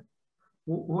begin?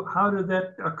 How did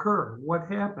that occur?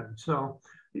 What happened? So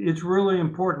it's really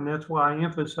important. That's why I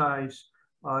emphasize,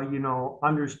 you know,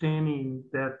 understanding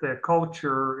that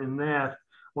culture. And that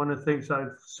one of the things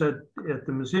I've said at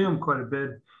the museum quite a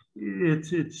bit,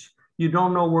 it's you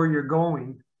don't know where you're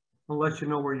going unless you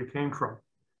know where you came from,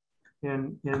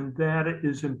 and that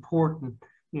is important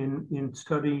in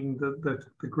studying the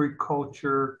Greek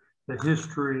culture, the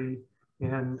history,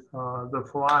 and the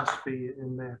philosophy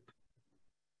in that.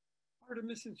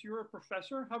 Artemis, since you're a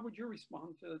professor, how would you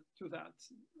respond to that?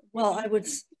 Well,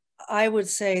 I would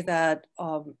say that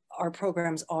our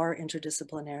programs are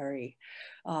interdisciplinary.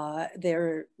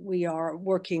 We are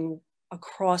working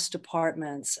across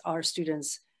departments. Our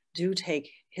students do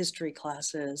take history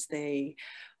classes. They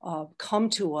come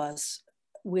to us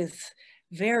with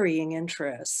varying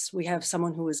interests. We have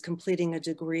someone who is completing a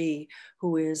degree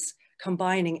who is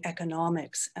combining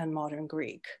economics and modern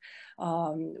Greek.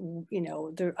 You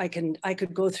know, I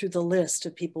could go through the list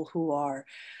of people who are,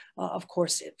 of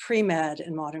course, pre-med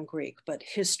in modern Greek, but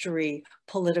history,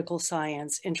 political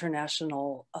science,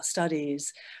 international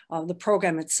studies. The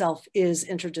program itself is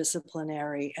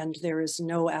interdisciplinary, and there is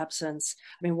no absence.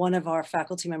 I mean, one of our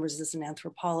faculty members is an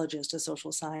anthropologist, a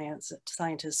social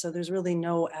scientist, so there's really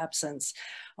no absence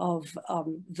of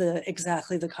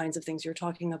exactly the kinds of things you're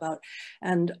talking about.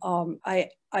 And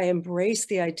I embrace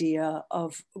the idea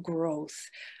of growth.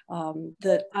 A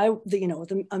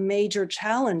major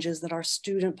challenge is that our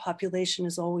student population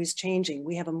is always changing.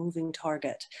 We have a moving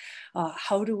target.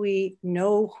 How do we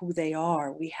know who they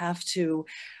are? We have to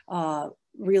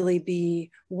really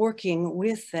be working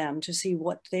with them to see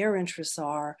what their interests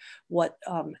are, what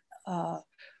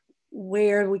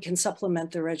where we can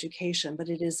supplement their education, but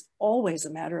it is always a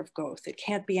matter of growth. It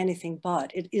can't be anything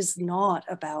but. It is not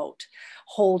about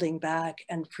holding back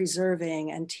and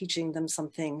preserving and teaching them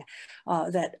something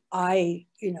that I,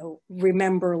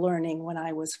 remember learning when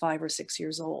I was 5 or 6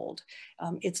 years old.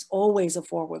 It's always a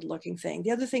forward-looking thing.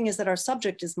 The other thing is that our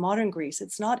subject is modern Greece.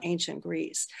 It's not ancient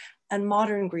Greece. And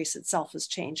modern Greece itself is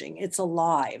changing. It's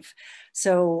alive.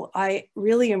 So I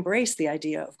really embrace the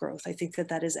idea of growth. I think that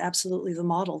that is absolutely the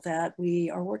model that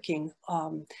we are working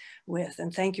with.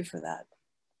 And thank you for that.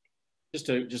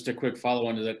 Just a quick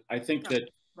follow-on to that. I think that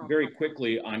very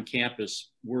quickly on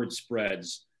campus, word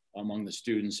spreads among the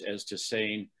students as to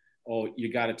saying, oh,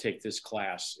 you got to take this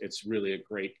class. It's really a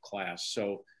great class.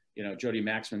 So, Jody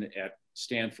Maxman at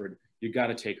Stanford, you got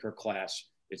to take her class.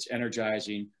 It's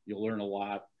energizing. You'll learn a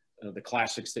lot. The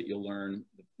classics that you'll learn,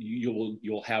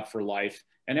 you'll have for life.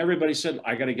 And everybody said,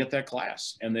 I got to get that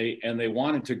class. And they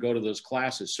wanted to go to those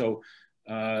classes. So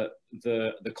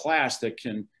the class that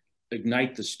can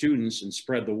ignite the students and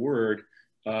spread the word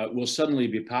will suddenly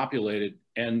be populated,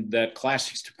 and that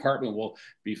classics department will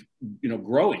be,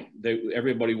 growing.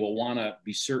 Everybody will want to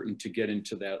be certain to get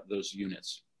into those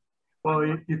units.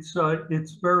 Well,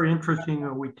 it's very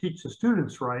interesting. We teach the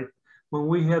students, right? When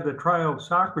we had the trial of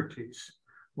Socrates,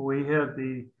 we had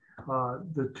the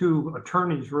two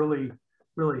attorneys really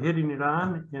hitting it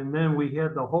on, and then we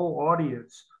had the whole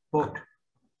audience vote.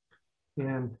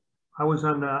 And I was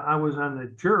on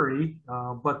the jury,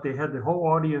 but they had the whole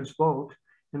audience vote,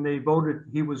 and they voted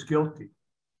he was guilty.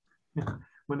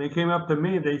 When they came up to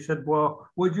me, they said, "Well,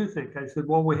 what'd you think?" I said,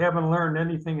 "Well, we haven't learned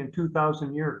anything in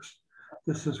 2,000 years.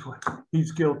 This is what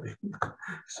he's guilty."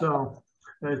 So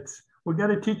we got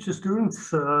to teach the students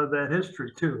that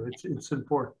history too. It's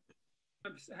important. I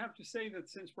have to say that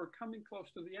since we're coming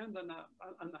close to the end, on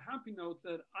a happy note,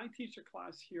 that I teach a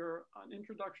class here on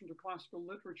Introduction to Classical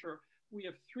Literature. We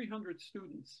have 300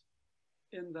 students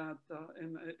in that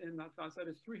class. That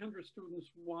is, 300 students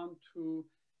want to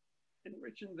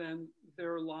enrich then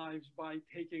their lives by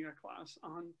taking a class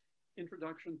on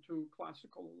Introduction to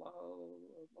Classical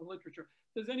Literature.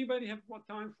 Does anybody have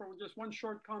time for just one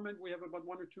short comment? We have about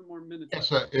 1 or 2 more minutes.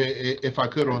 Yes, if I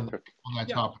could on that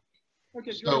topic.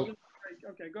 Okay, so, George,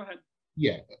 okay, go ahead.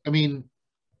 Yeah, I mean,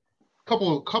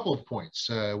 couple of points.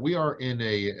 We are in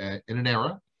an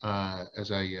era,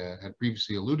 as I had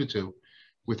previously alluded to,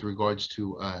 with regards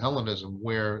to Hellenism,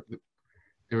 where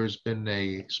there has been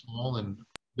a small and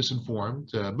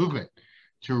misinformed movement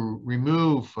to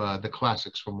remove the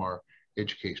classics from our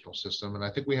educational system. And I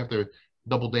think we have to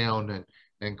double down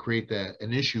and create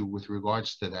an issue with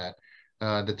regards to that.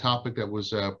 The topic that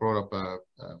was brought up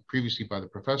previously by the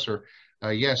professor,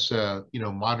 yes,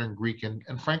 modern Greek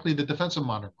and frankly, the defense of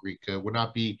modern Greek would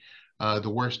not be the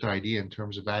worst idea in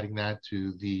terms of adding that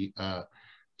to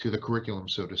the curriculum,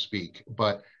 so to speak.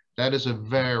 But that is a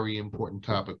very important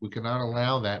topic. We cannot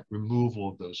allow that removal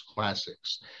of those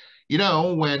classics.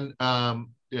 When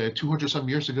 200 some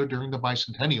years ago during the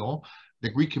bicentennial, the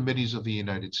Greek committees of the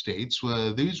United States,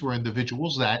 these were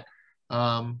individuals that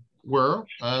were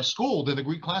schooled in the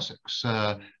Greek classics.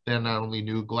 They not only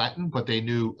knew Latin, but they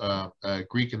knew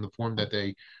Greek in the form that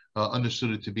they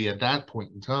understood it to be at that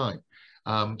point in time.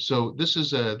 So this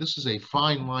is a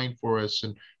fine line for us,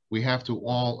 and we have to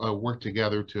all work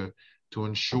together to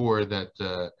ensure that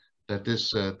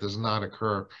this does not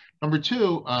occur. Number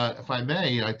two, if I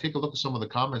may, I take a look at some of the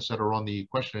comments that are on the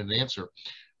question and answer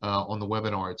on the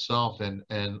webinar itself,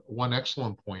 and one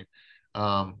excellent point,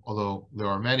 although there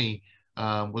are many,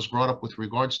 was brought up with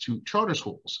regards to charter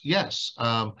schools. Yes,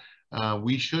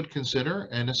 we should consider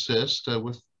and assist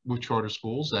with charter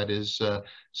schools, that is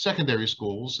secondary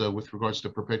schools, with regards to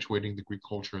perpetuating the Greek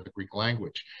culture and the Greek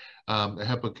language.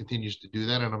 HEPA continues to do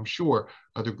that, and I'm sure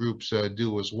other groups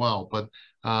do as well. But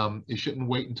it shouldn't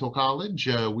wait until college.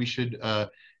 We should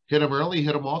hit them early,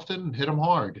 hit them often, hit them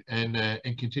hard,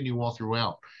 and continue all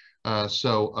throughout.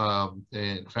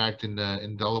 In fact,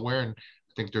 in Delaware, and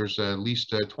I think there's at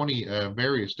least 20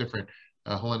 various different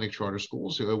Hellenic charter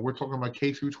schools. We're talking about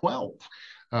K through 12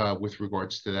 with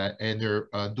regards to that, and they're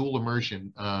dual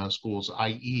immersion schools,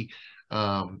 i.e.,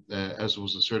 as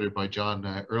was asserted by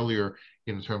John earlier,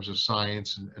 in terms of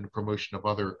science and the promotion of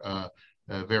other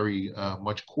very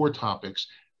much core topics.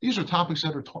 These are topics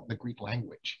that are taught in the Greek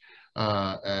language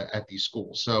at these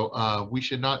schools. So we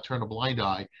should not turn a blind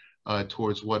eye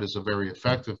towards what is a very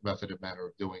effective method and manner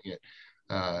of doing it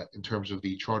in terms of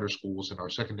the charter schools and our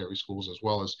secondary schools, as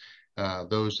well as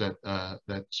those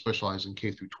that specialize in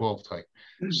K through 12 type.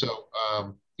 So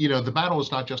you know, the battle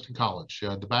is not just in college.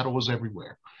 The battle is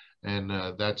everywhere. And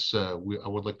that's, I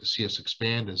would like to see us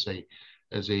expand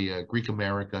as a Greek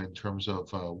America in terms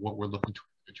of what we're looking to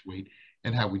perpetuate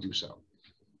and how we do so.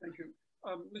 Thank you.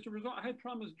 Mr. Brazon, I had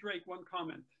promised Drake one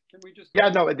comment. Can we just? Yeah,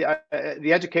 no,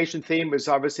 the education theme has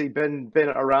obviously been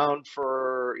around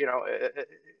for, you know,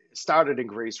 started in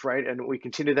Greece, right? And we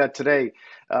continue that today.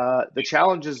 The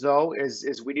challenges, though,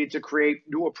 is we need to create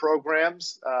newer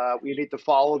programs. We need to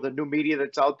follow the new media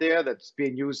that's out there that's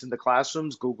being used in the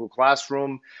classrooms, Google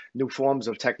Classroom, new forms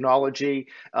of technology.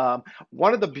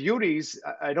 One of the beauties,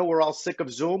 I know we're all sick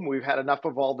of Zoom. We've had enough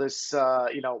of all this,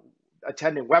 you know,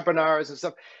 attending webinars and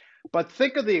stuff. But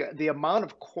think of the amount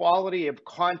of quality of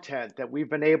content that we've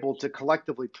been able to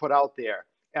collectively put out there.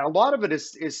 And a lot of it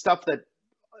is stuff that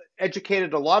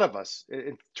educated a lot of us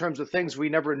in terms of things we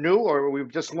never knew or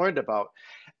we've just learned about.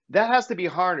 That has to be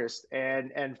harnessed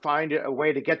and find a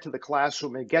way to get to the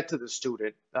classroom and get to the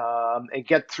student and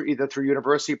get through either through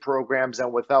university programs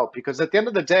and without. Because at the end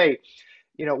of the day,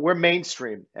 you know, we're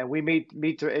mainstream and we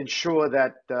need to ensure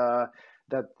that the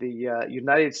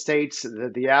United States,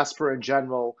 the diaspora in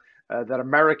general, that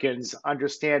Americans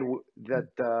understand that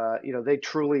you know, they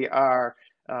truly are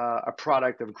a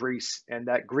product of Greece, and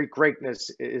that Greek greatness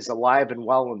is alive and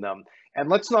well in them. And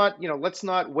let's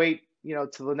not wait, you know,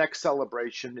 till the next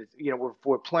celebration. You know,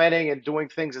 we're planning and doing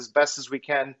things as best as we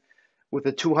can with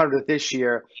the 200th this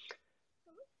year.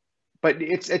 But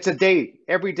it's a day.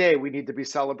 Every day we need to be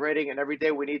celebrating, and every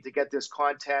day we need to get this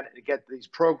content and get these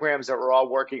programs that we're all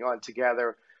working on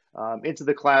together into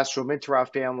the classroom, into our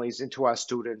families, into our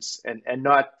students, and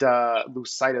not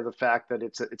lose sight of the fact that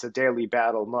it's a daily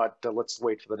battle, not let's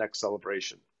wait for the next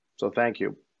celebration. So thank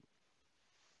you.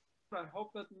 I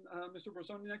hope that, Mr.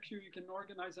 Brazon, next year you can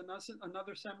organize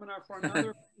another seminar for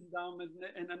another endowment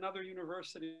in another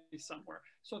university somewhere.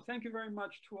 So thank you very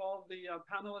much to all the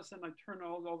panelists, and I turn it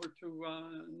all over to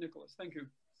Nicholas. Thank you.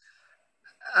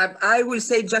 I will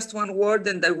say just one word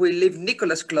and I will leave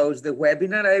Nicholas close the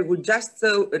webinar. I would just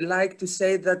like to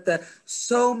say that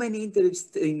so many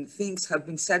interesting things have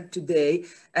been said today.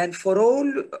 And for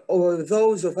all or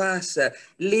those of us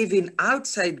living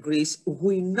outside Greece,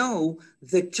 we know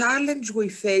the challenge we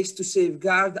face to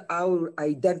safeguard our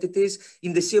identities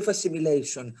in the sea of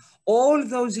assimilation. All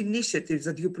those initiatives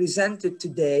that you presented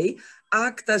today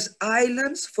act as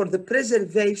islands for the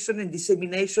preservation and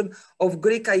dissemination of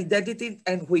Greek identity,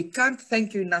 and we can't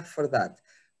thank you enough for that.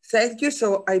 Thank you.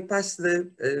 So I pass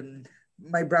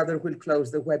my brother will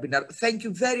close the webinar. Thank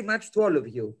you very much to all of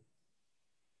you.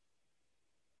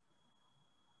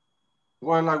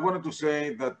 Well, I wanted to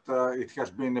say that it has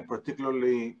been a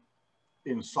particularly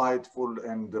insightful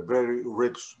and very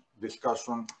rich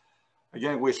discussion.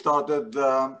 Again, we started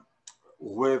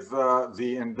with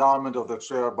the endowment of the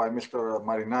chair by Mr.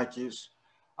 Marinakis,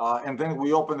 and then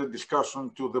we opened the discussion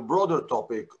to the broader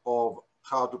topic of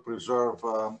how to preserve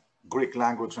Greek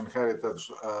language and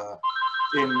heritage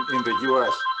in the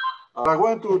US. I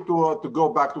want to go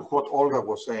back to what Olga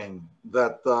was saying,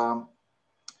 that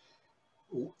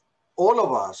all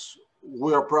of us,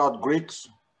 we are proud Greeks,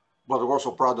 but we're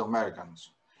also proud Americans.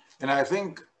 And I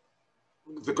think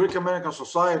the Greek American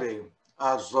society,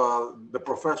 as the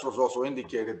professors also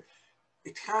indicated,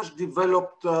 it has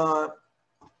developed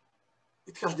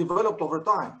over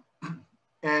time,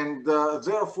 and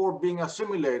therefore being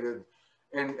assimilated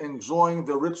and enjoying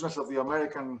the richness of the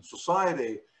American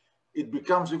society, it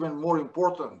becomes even more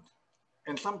important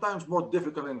and sometimes more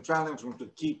difficult and challenging to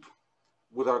keep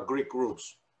with our Greek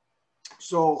roots.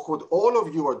 So what all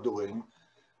of you are doing,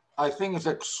 I think, is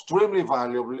extremely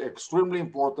valuable, extremely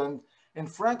important. And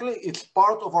frankly, it's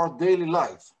part of our daily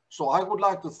life. So I would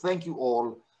like to thank you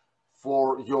all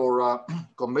for your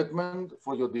commitment,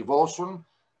 for your devotion.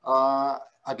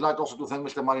 I'd like also to thank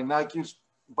Mr. Marinakis,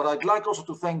 but I'd like also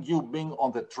to thank you being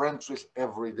on the trenches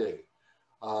every day.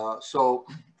 So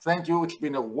thank you. It's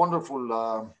been a wonderful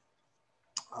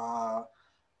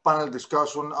panel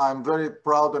discussion. I'm very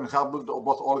proud and humbled,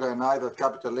 both Olga and I, that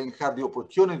Capital Link had the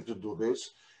opportunity to do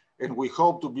this, and we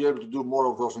hope to be able to do more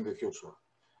of those in the future.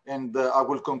 And I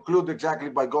will conclude exactly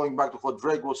by going back to what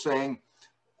Drake was saying.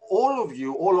 All of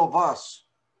you, all of us,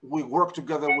 we work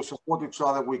together, we support each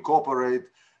other, we cooperate.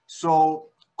 So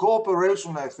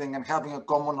cooperation, I think, and having a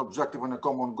common objective and a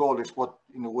common goal is what,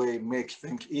 in a way, makes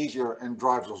things easier and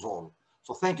drives us all.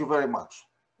 So thank you very much.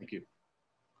 Thank you.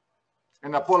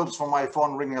 And apologies for my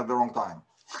phone ringing at the wrong time.